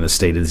happening in the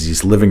state. Is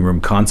these living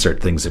room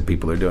concert things that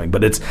people are doing.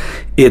 But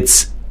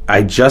it's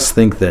I just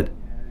think that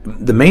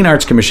the Maine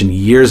Arts Commission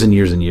years and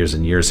years and years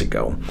and years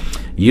ago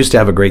used to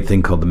have a great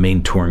thing called the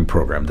Maine Touring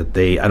Program that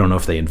I don't know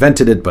if they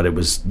invented it, but it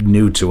was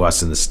new to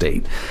us in the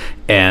state.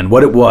 And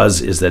what it was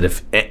is that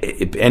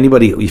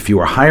if you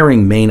were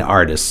hiring Maine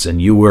artists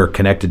and you were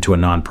connected to a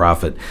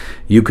nonprofit,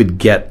 you could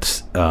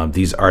get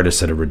these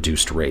artists at a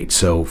reduced rate.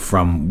 So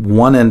from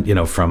one end,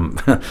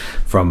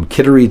 from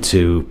Kittery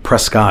to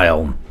Presque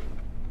Isle,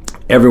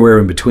 everywhere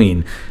in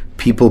between,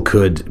 people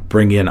could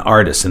bring in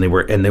artists, and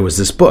there was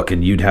this book,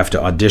 and you'd have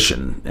to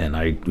audition. And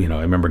I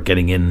remember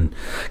getting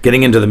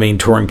into the Maine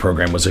Touring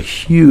Program was a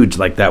huge,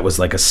 that was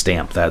like a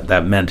stamp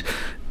that meant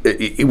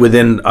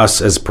within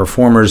us as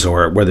performers,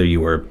 or whether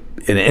you were,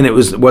 and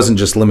it wasn't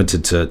just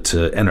limited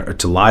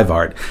to live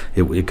art.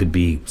 It could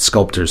be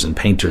sculptors and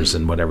painters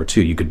and whatever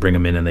too. You could bring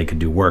them in, and they could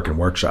do work and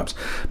workshops.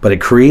 But it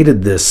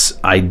created this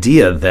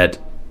idea that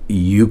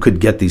you could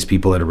get these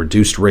people at a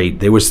reduced rate.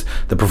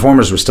 The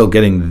performers were still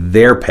getting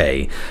their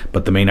pay,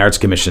 but the Maine Arts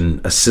Commission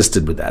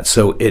assisted with that.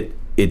 So it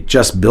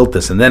just built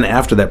this. And then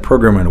after that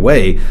program went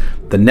away,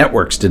 the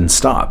networks didn't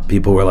stop.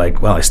 People were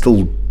like, well, I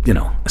still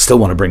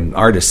want to bring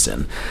artists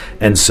in.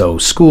 And so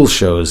school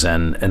shows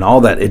and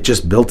all that, it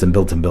just built and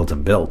built and built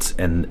and built.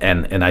 And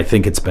I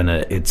think it's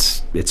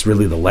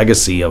really the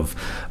legacy of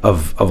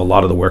a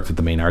lot of the work that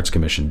the Maine Arts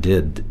Commission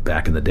did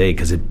back in the day,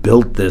 because it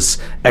built this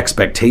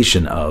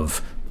expectation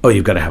of, oh,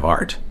 you've got to have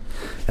art.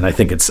 And I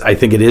think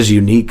it is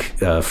unique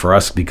for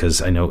us, because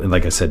I know,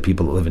 like I said,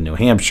 people that live in New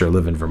Hampshire,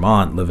 live in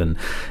Vermont,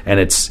 and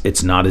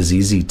it's not as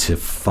easy to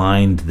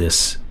find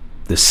this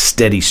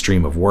steady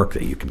stream of work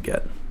that you can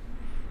get.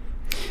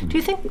 Do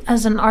you think,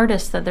 as an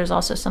artist, that there's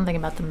also something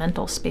about the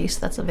mental space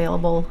that's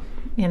available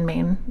in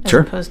Maine, as Sure.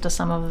 opposed to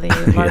some of the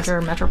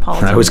larger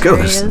metropolitan I always go,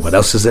 areas? what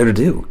else is there to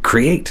do?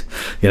 Create.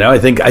 I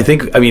think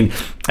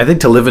I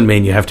think to live in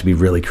Maine, you have to be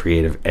really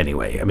creative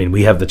anyway. I mean,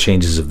 we have the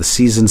changes of the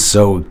seasons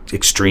so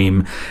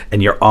extreme,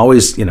 and you're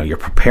always, you're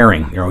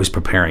preparing. You're always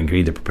preparing. You're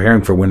either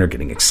preparing for winter,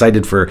 getting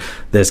excited for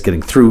this,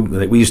 getting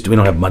through. We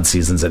don't have mud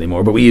seasons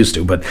anymore, but we used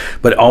to. But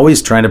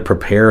always trying to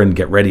prepare and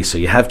get ready. So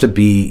you have to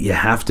be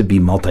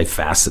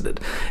multifaceted,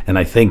 and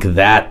I think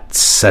that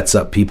sets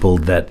up people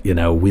that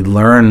we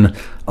learn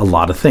a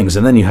lot of things,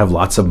 and then you have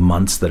lots of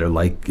months that are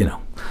like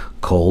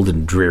cold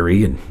and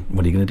dreary, and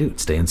what are you going to do?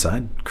 Stay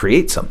inside,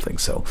 create something.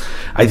 So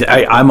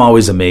I'm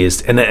always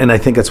amazed, and I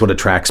think that's what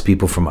attracts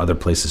people from other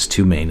places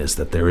to Maine, is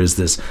that there is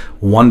this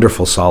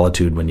wonderful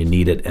solitude when you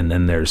need it, and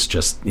then there's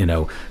just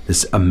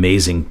this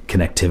amazing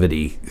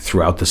connectivity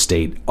throughout the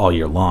state all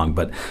year long.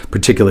 But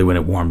particularly when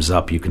it warms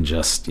up, you can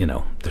just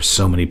there's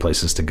so many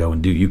places to go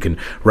and do. You can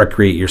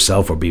recreate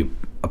yourself or be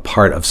a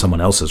part of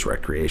someone else's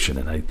recreation,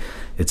 and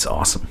it's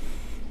awesome.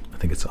 I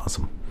think it's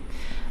awesome.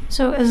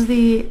 So as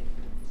the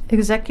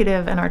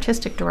executive and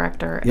artistic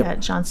director Yep. at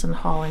Johnson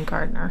Hall in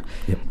Gardner,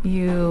 Yep.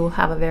 you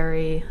have a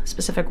very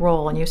specific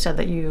role, and you said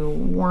that you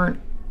weren't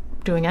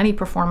doing any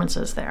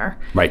performances there.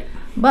 Right.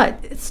 But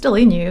it's still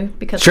in you,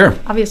 because Sure.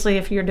 obviously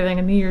if you're doing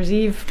a New Year's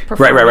Eve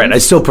performance... Right. I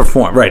still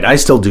perform. Right. I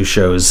still do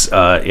shows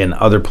in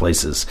other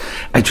places.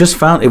 I just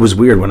found it was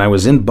weird. When I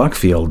was in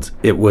Buckfield,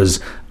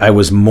 I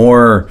was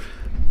more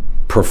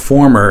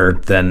performer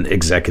than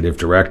executive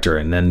director.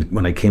 And then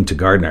when I came to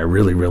Gardner, I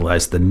really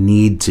realized the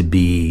need to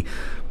be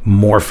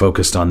more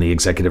focused on the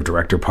executive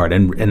director part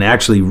and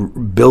actually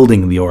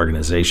building the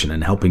organization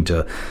and helping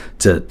to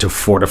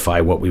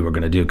fortify what we were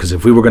going to do. Because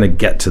if we were going to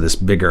get to this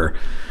bigger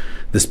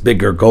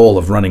goal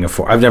of running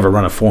I've never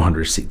run a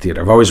 400-seat theater.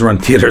 I've always run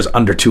theaters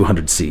under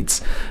 200 seats,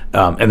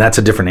 and that's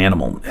a different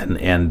animal.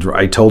 And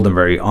I told them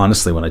very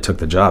honestly when I took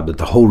the job that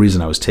the whole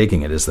reason I was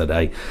taking it is that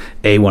I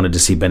wanted to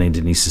see Benny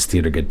Denise's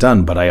theater get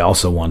done, but I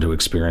also wanted to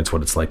experience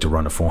what it's like to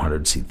run a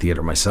 400-seat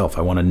theater myself.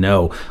 I want to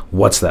know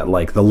what's that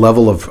like. The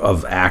level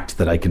of act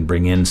that I can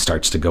bring in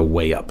starts to go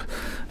way up.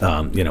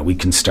 We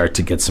can start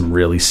to get some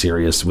really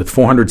serious. With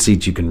 400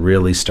 seats, you can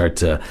really start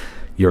to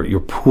your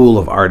pool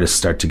of artists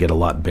start to get a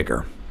lot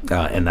bigger.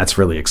 And that's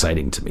really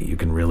exciting to me. You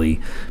can really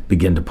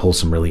begin to pull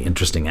some really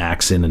interesting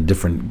acts in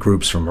different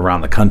groups from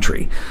around the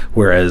country,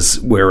 whereas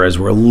we're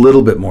a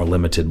little bit more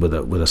limited with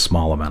a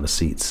small amount of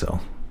seats.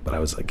 So, but I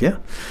was like, yeah,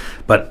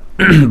 but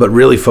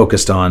really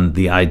focused on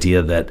the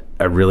idea that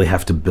I really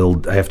have to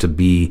build. I have to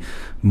be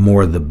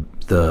more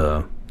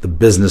the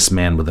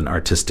businessman with an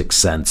artistic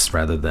sense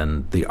rather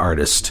than the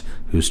artist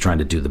who's trying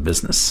to do the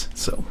business.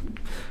 So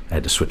I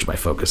had to switch my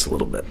focus a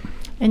little bit.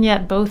 And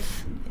yet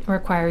both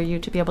require you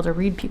to be able to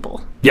read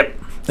people. Yep,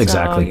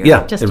 exactly. So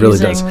yeah, just it really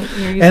does.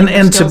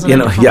 And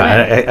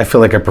to I feel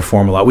like I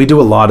perform a lot. We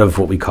do a lot of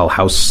what we call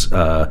house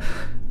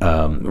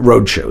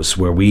road shows,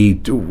 where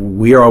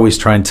we are always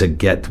trying to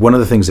get. One of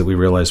the things that we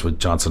realized with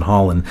Johnson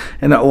Hall, and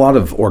a lot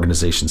of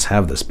organizations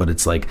have this, but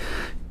it's like,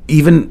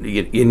 even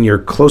in your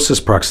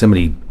closest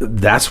proximity,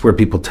 that's where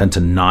people tend to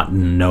not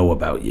know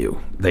about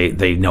you.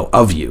 They know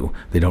of you.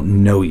 They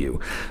don't know you.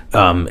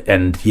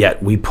 And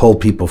yet we pull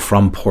people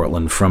from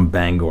Portland, from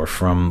Bangor,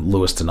 from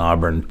Lewiston,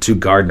 Auburn to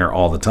Gardner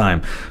all the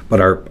time. But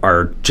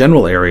our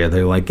general area,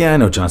 they're like, yeah, I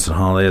know Johnson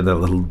Hall. They have that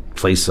little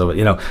place. So,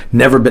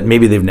 never been,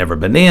 maybe they've never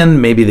been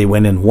in. Maybe they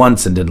went in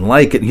once and didn't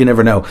like it. You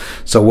never know.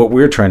 So what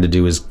we're trying to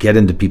do is get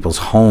into people's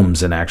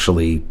homes and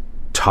actually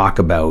talk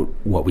about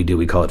what we do.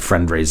 We call it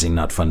friend raising,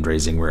 not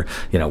fundraising, where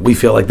we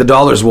feel like the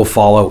dollars will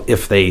follow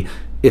if they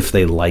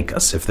like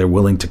us, if they're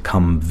willing to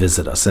come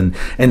visit us and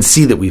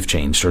see that we've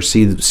changed, or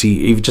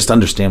see just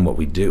understand what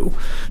we do.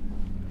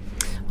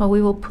 Well,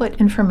 we will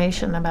put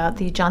information about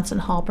the Johnson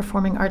Hall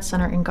Performing Arts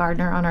Center in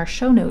Gardner on our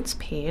show notes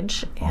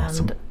page.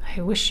 Awesome. And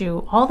I wish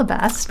you all the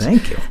best.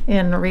 Thank you.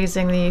 In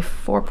raising the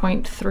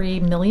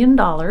 $4.3 million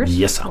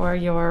Yes, sir. for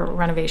your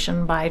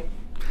renovation by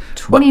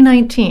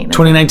 2019.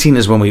 2019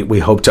 is when we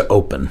hope to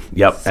open.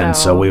 Yep. And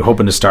so we're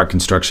hoping to start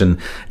construction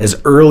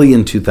as early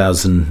in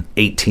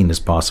 2018 as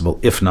possible,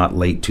 if not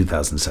late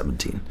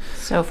 2017.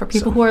 So for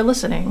people who are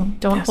listening,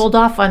 don't hold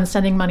off on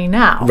sending money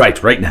now.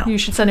 Right now. You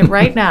should send it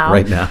right now.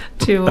 Right now.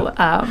 To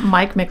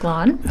Mike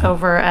Micklon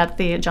over at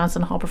the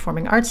Johnson Hall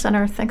Performing Arts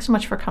Center. Thanks so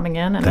much for coming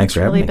in. And Thanks it's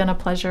for having really me. been a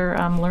pleasure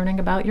learning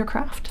about your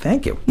craft.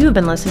 Thank you. You have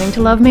been listening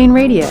to Love Maine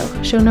Radio,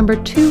 show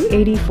number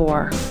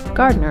 284,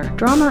 Gardner,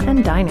 Drama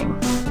and Dining.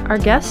 Our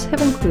guests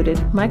have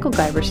included Michael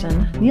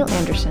Giberson, Neil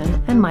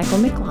Anderson, and Michael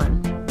Micklon.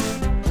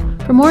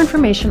 For more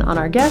information on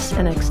our guests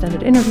and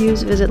extended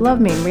interviews, visit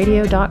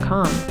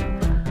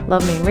lovemaineradio.com.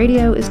 Love Maine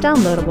Radio is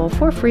downloadable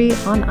for free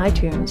on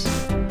iTunes.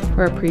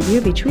 For a preview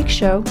of each week's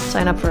show,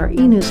 sign up for our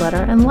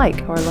e-newsletter and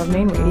like our Love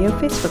Maine Radio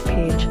Facebook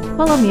page.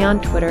 Follow me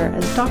on Twitter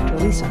as Dr.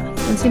 Lisa,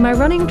 and see my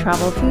running,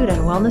 travel, food,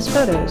 and wellness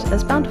photos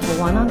as Bountiful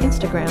One on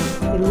Instagram.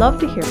 We'd love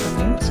to hear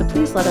from you, so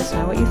please let us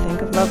know what you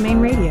think of Love Maine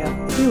Radio.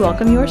 We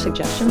welcome your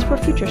suggestions for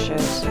future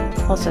shows.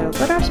 Also,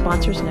 let our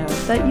sponsors know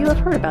that you have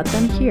heard about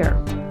them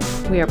here.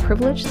 We are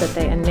privileged that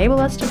they enable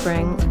us to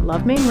bring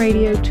Love Maine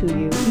Radio to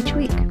you each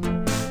week.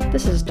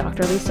 This is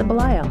Dr. Lisa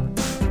Belisle.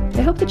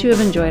 I hope that you have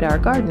enjoyed our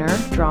Gardner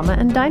Drama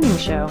and Dining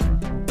show.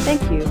 Thank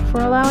thank you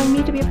for allowing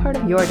me to be a part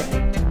of your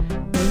day.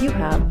 May you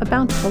have a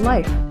bountiful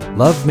life.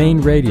 Love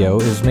Maine Radio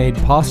is made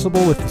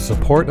possible with the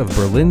support of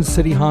Berlin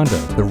City Honda,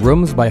 The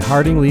Rooms by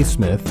Harding Lee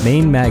Smith,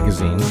 Maine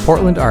Magazine,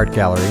 Portland Art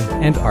Gallery,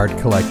 and Art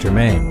Collector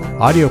Maine.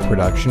 Audio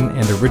production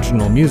and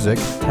original music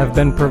have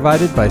been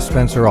provided by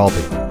Spencer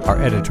Albee. Our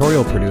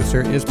editorial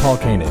producer is Paul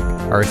Koenig.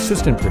 Our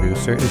assistant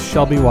producer is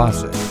Shelby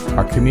Wassick.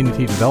 Our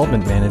community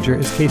development manager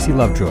is Casey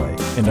Lovejoy.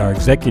 And our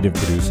executive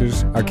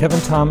producers are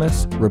Kevin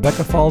Thomas,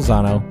 Rebecca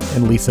Falzano,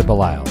 and Lisa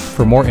Belisle.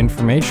 For more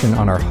information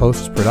on our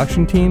host's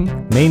production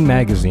team, Maine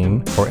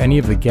Magazine, or any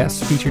of the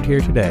guests featured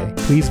here today,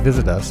 please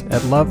visit us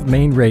at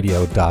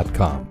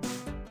lovemaineradio.com.